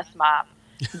like a dust mop,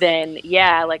 then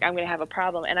I'm going to have a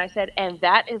problem. And I said, and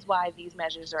that is why these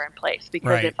measures are in place.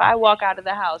 Because if I walk out of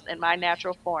the house in my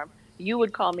natural form, you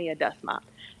would call me a dust mop.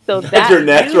 So that's your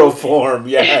natural form,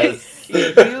 yes.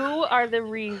 You are the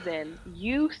reason,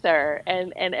 you, sir,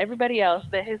 and everybody else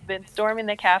that has been storming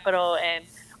the Capitol and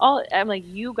all. I'm like,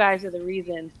 you guys are the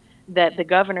reasons that the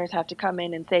governors have to come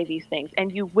in and say these things,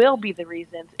 and you will be the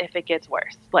reasons if it gets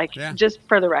worse. Like, just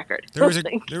for the record. There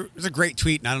was a great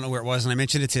tweet, and I don't know where it was, and I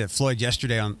mentioned it to Floyd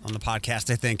yesterday on the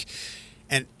podcast, I think,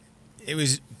 and it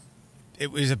was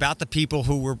about the people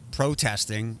who were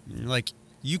protesting, like.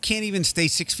 You can't even stay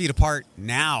 6 feet apart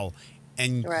now,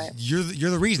 and you're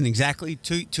the reason. Exactly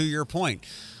to your point.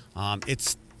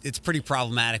 It's pretty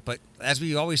problematic. But as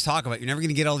we always talk about, you're never going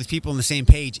to get all these people on the same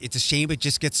page. It's a shame it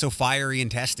just gets so fiery and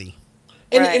testy.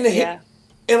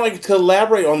 And like to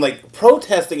elaborate on like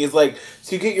protesting is like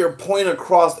to get your point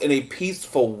across in a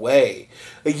peaceful way.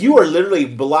 Like you are literally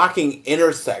blocking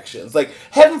intersections. Like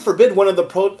heaven forbid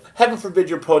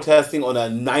you're protesting on a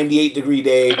 98-degree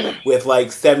day with like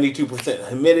 72%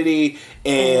 humidity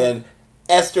and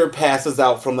Esther passes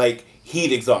out from like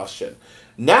heat exhaustion.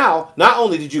 Now, not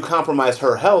only did you compromise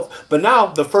her health, but now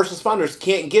the first responders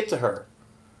can't get to her.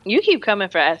 You keep coming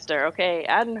for Esther, okay?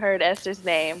 I hadn't heard Esther's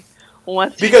name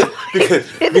once.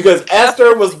 Because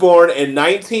Esther was born in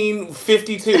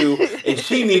 1952 and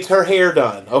she needs her hair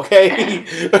done, okay?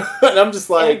 And I'm just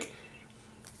like,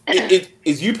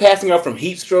 is you passing out from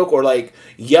heat stroke or like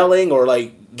yelling or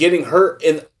like getting hurt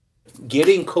and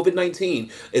getting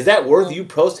COVID-19? Is that worth you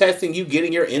protesting you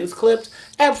getting your ends clipped?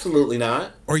 Absolutely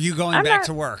not. Or you going back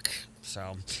to work.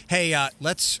 So, hey,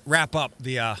 let's wrap up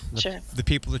the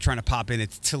people that are trying to pop in.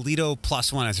 It's Toledo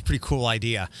 +1. It's a pretty cool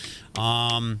idea.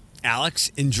 Alex,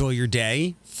 enjoy your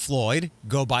day. Floyd,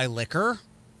 go buy liquor.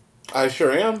 I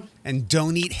sure am. And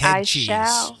don't eat head cheese.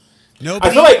 Shall.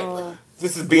 Nobody. I feel like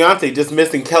this is Beyonce just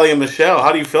missing Kelly and Michelle.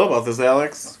 How do you feel about this,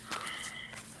 Alex?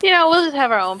 We'll just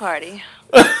have our own party.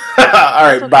 All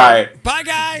right, bye. Bye,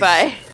 guys. Bye.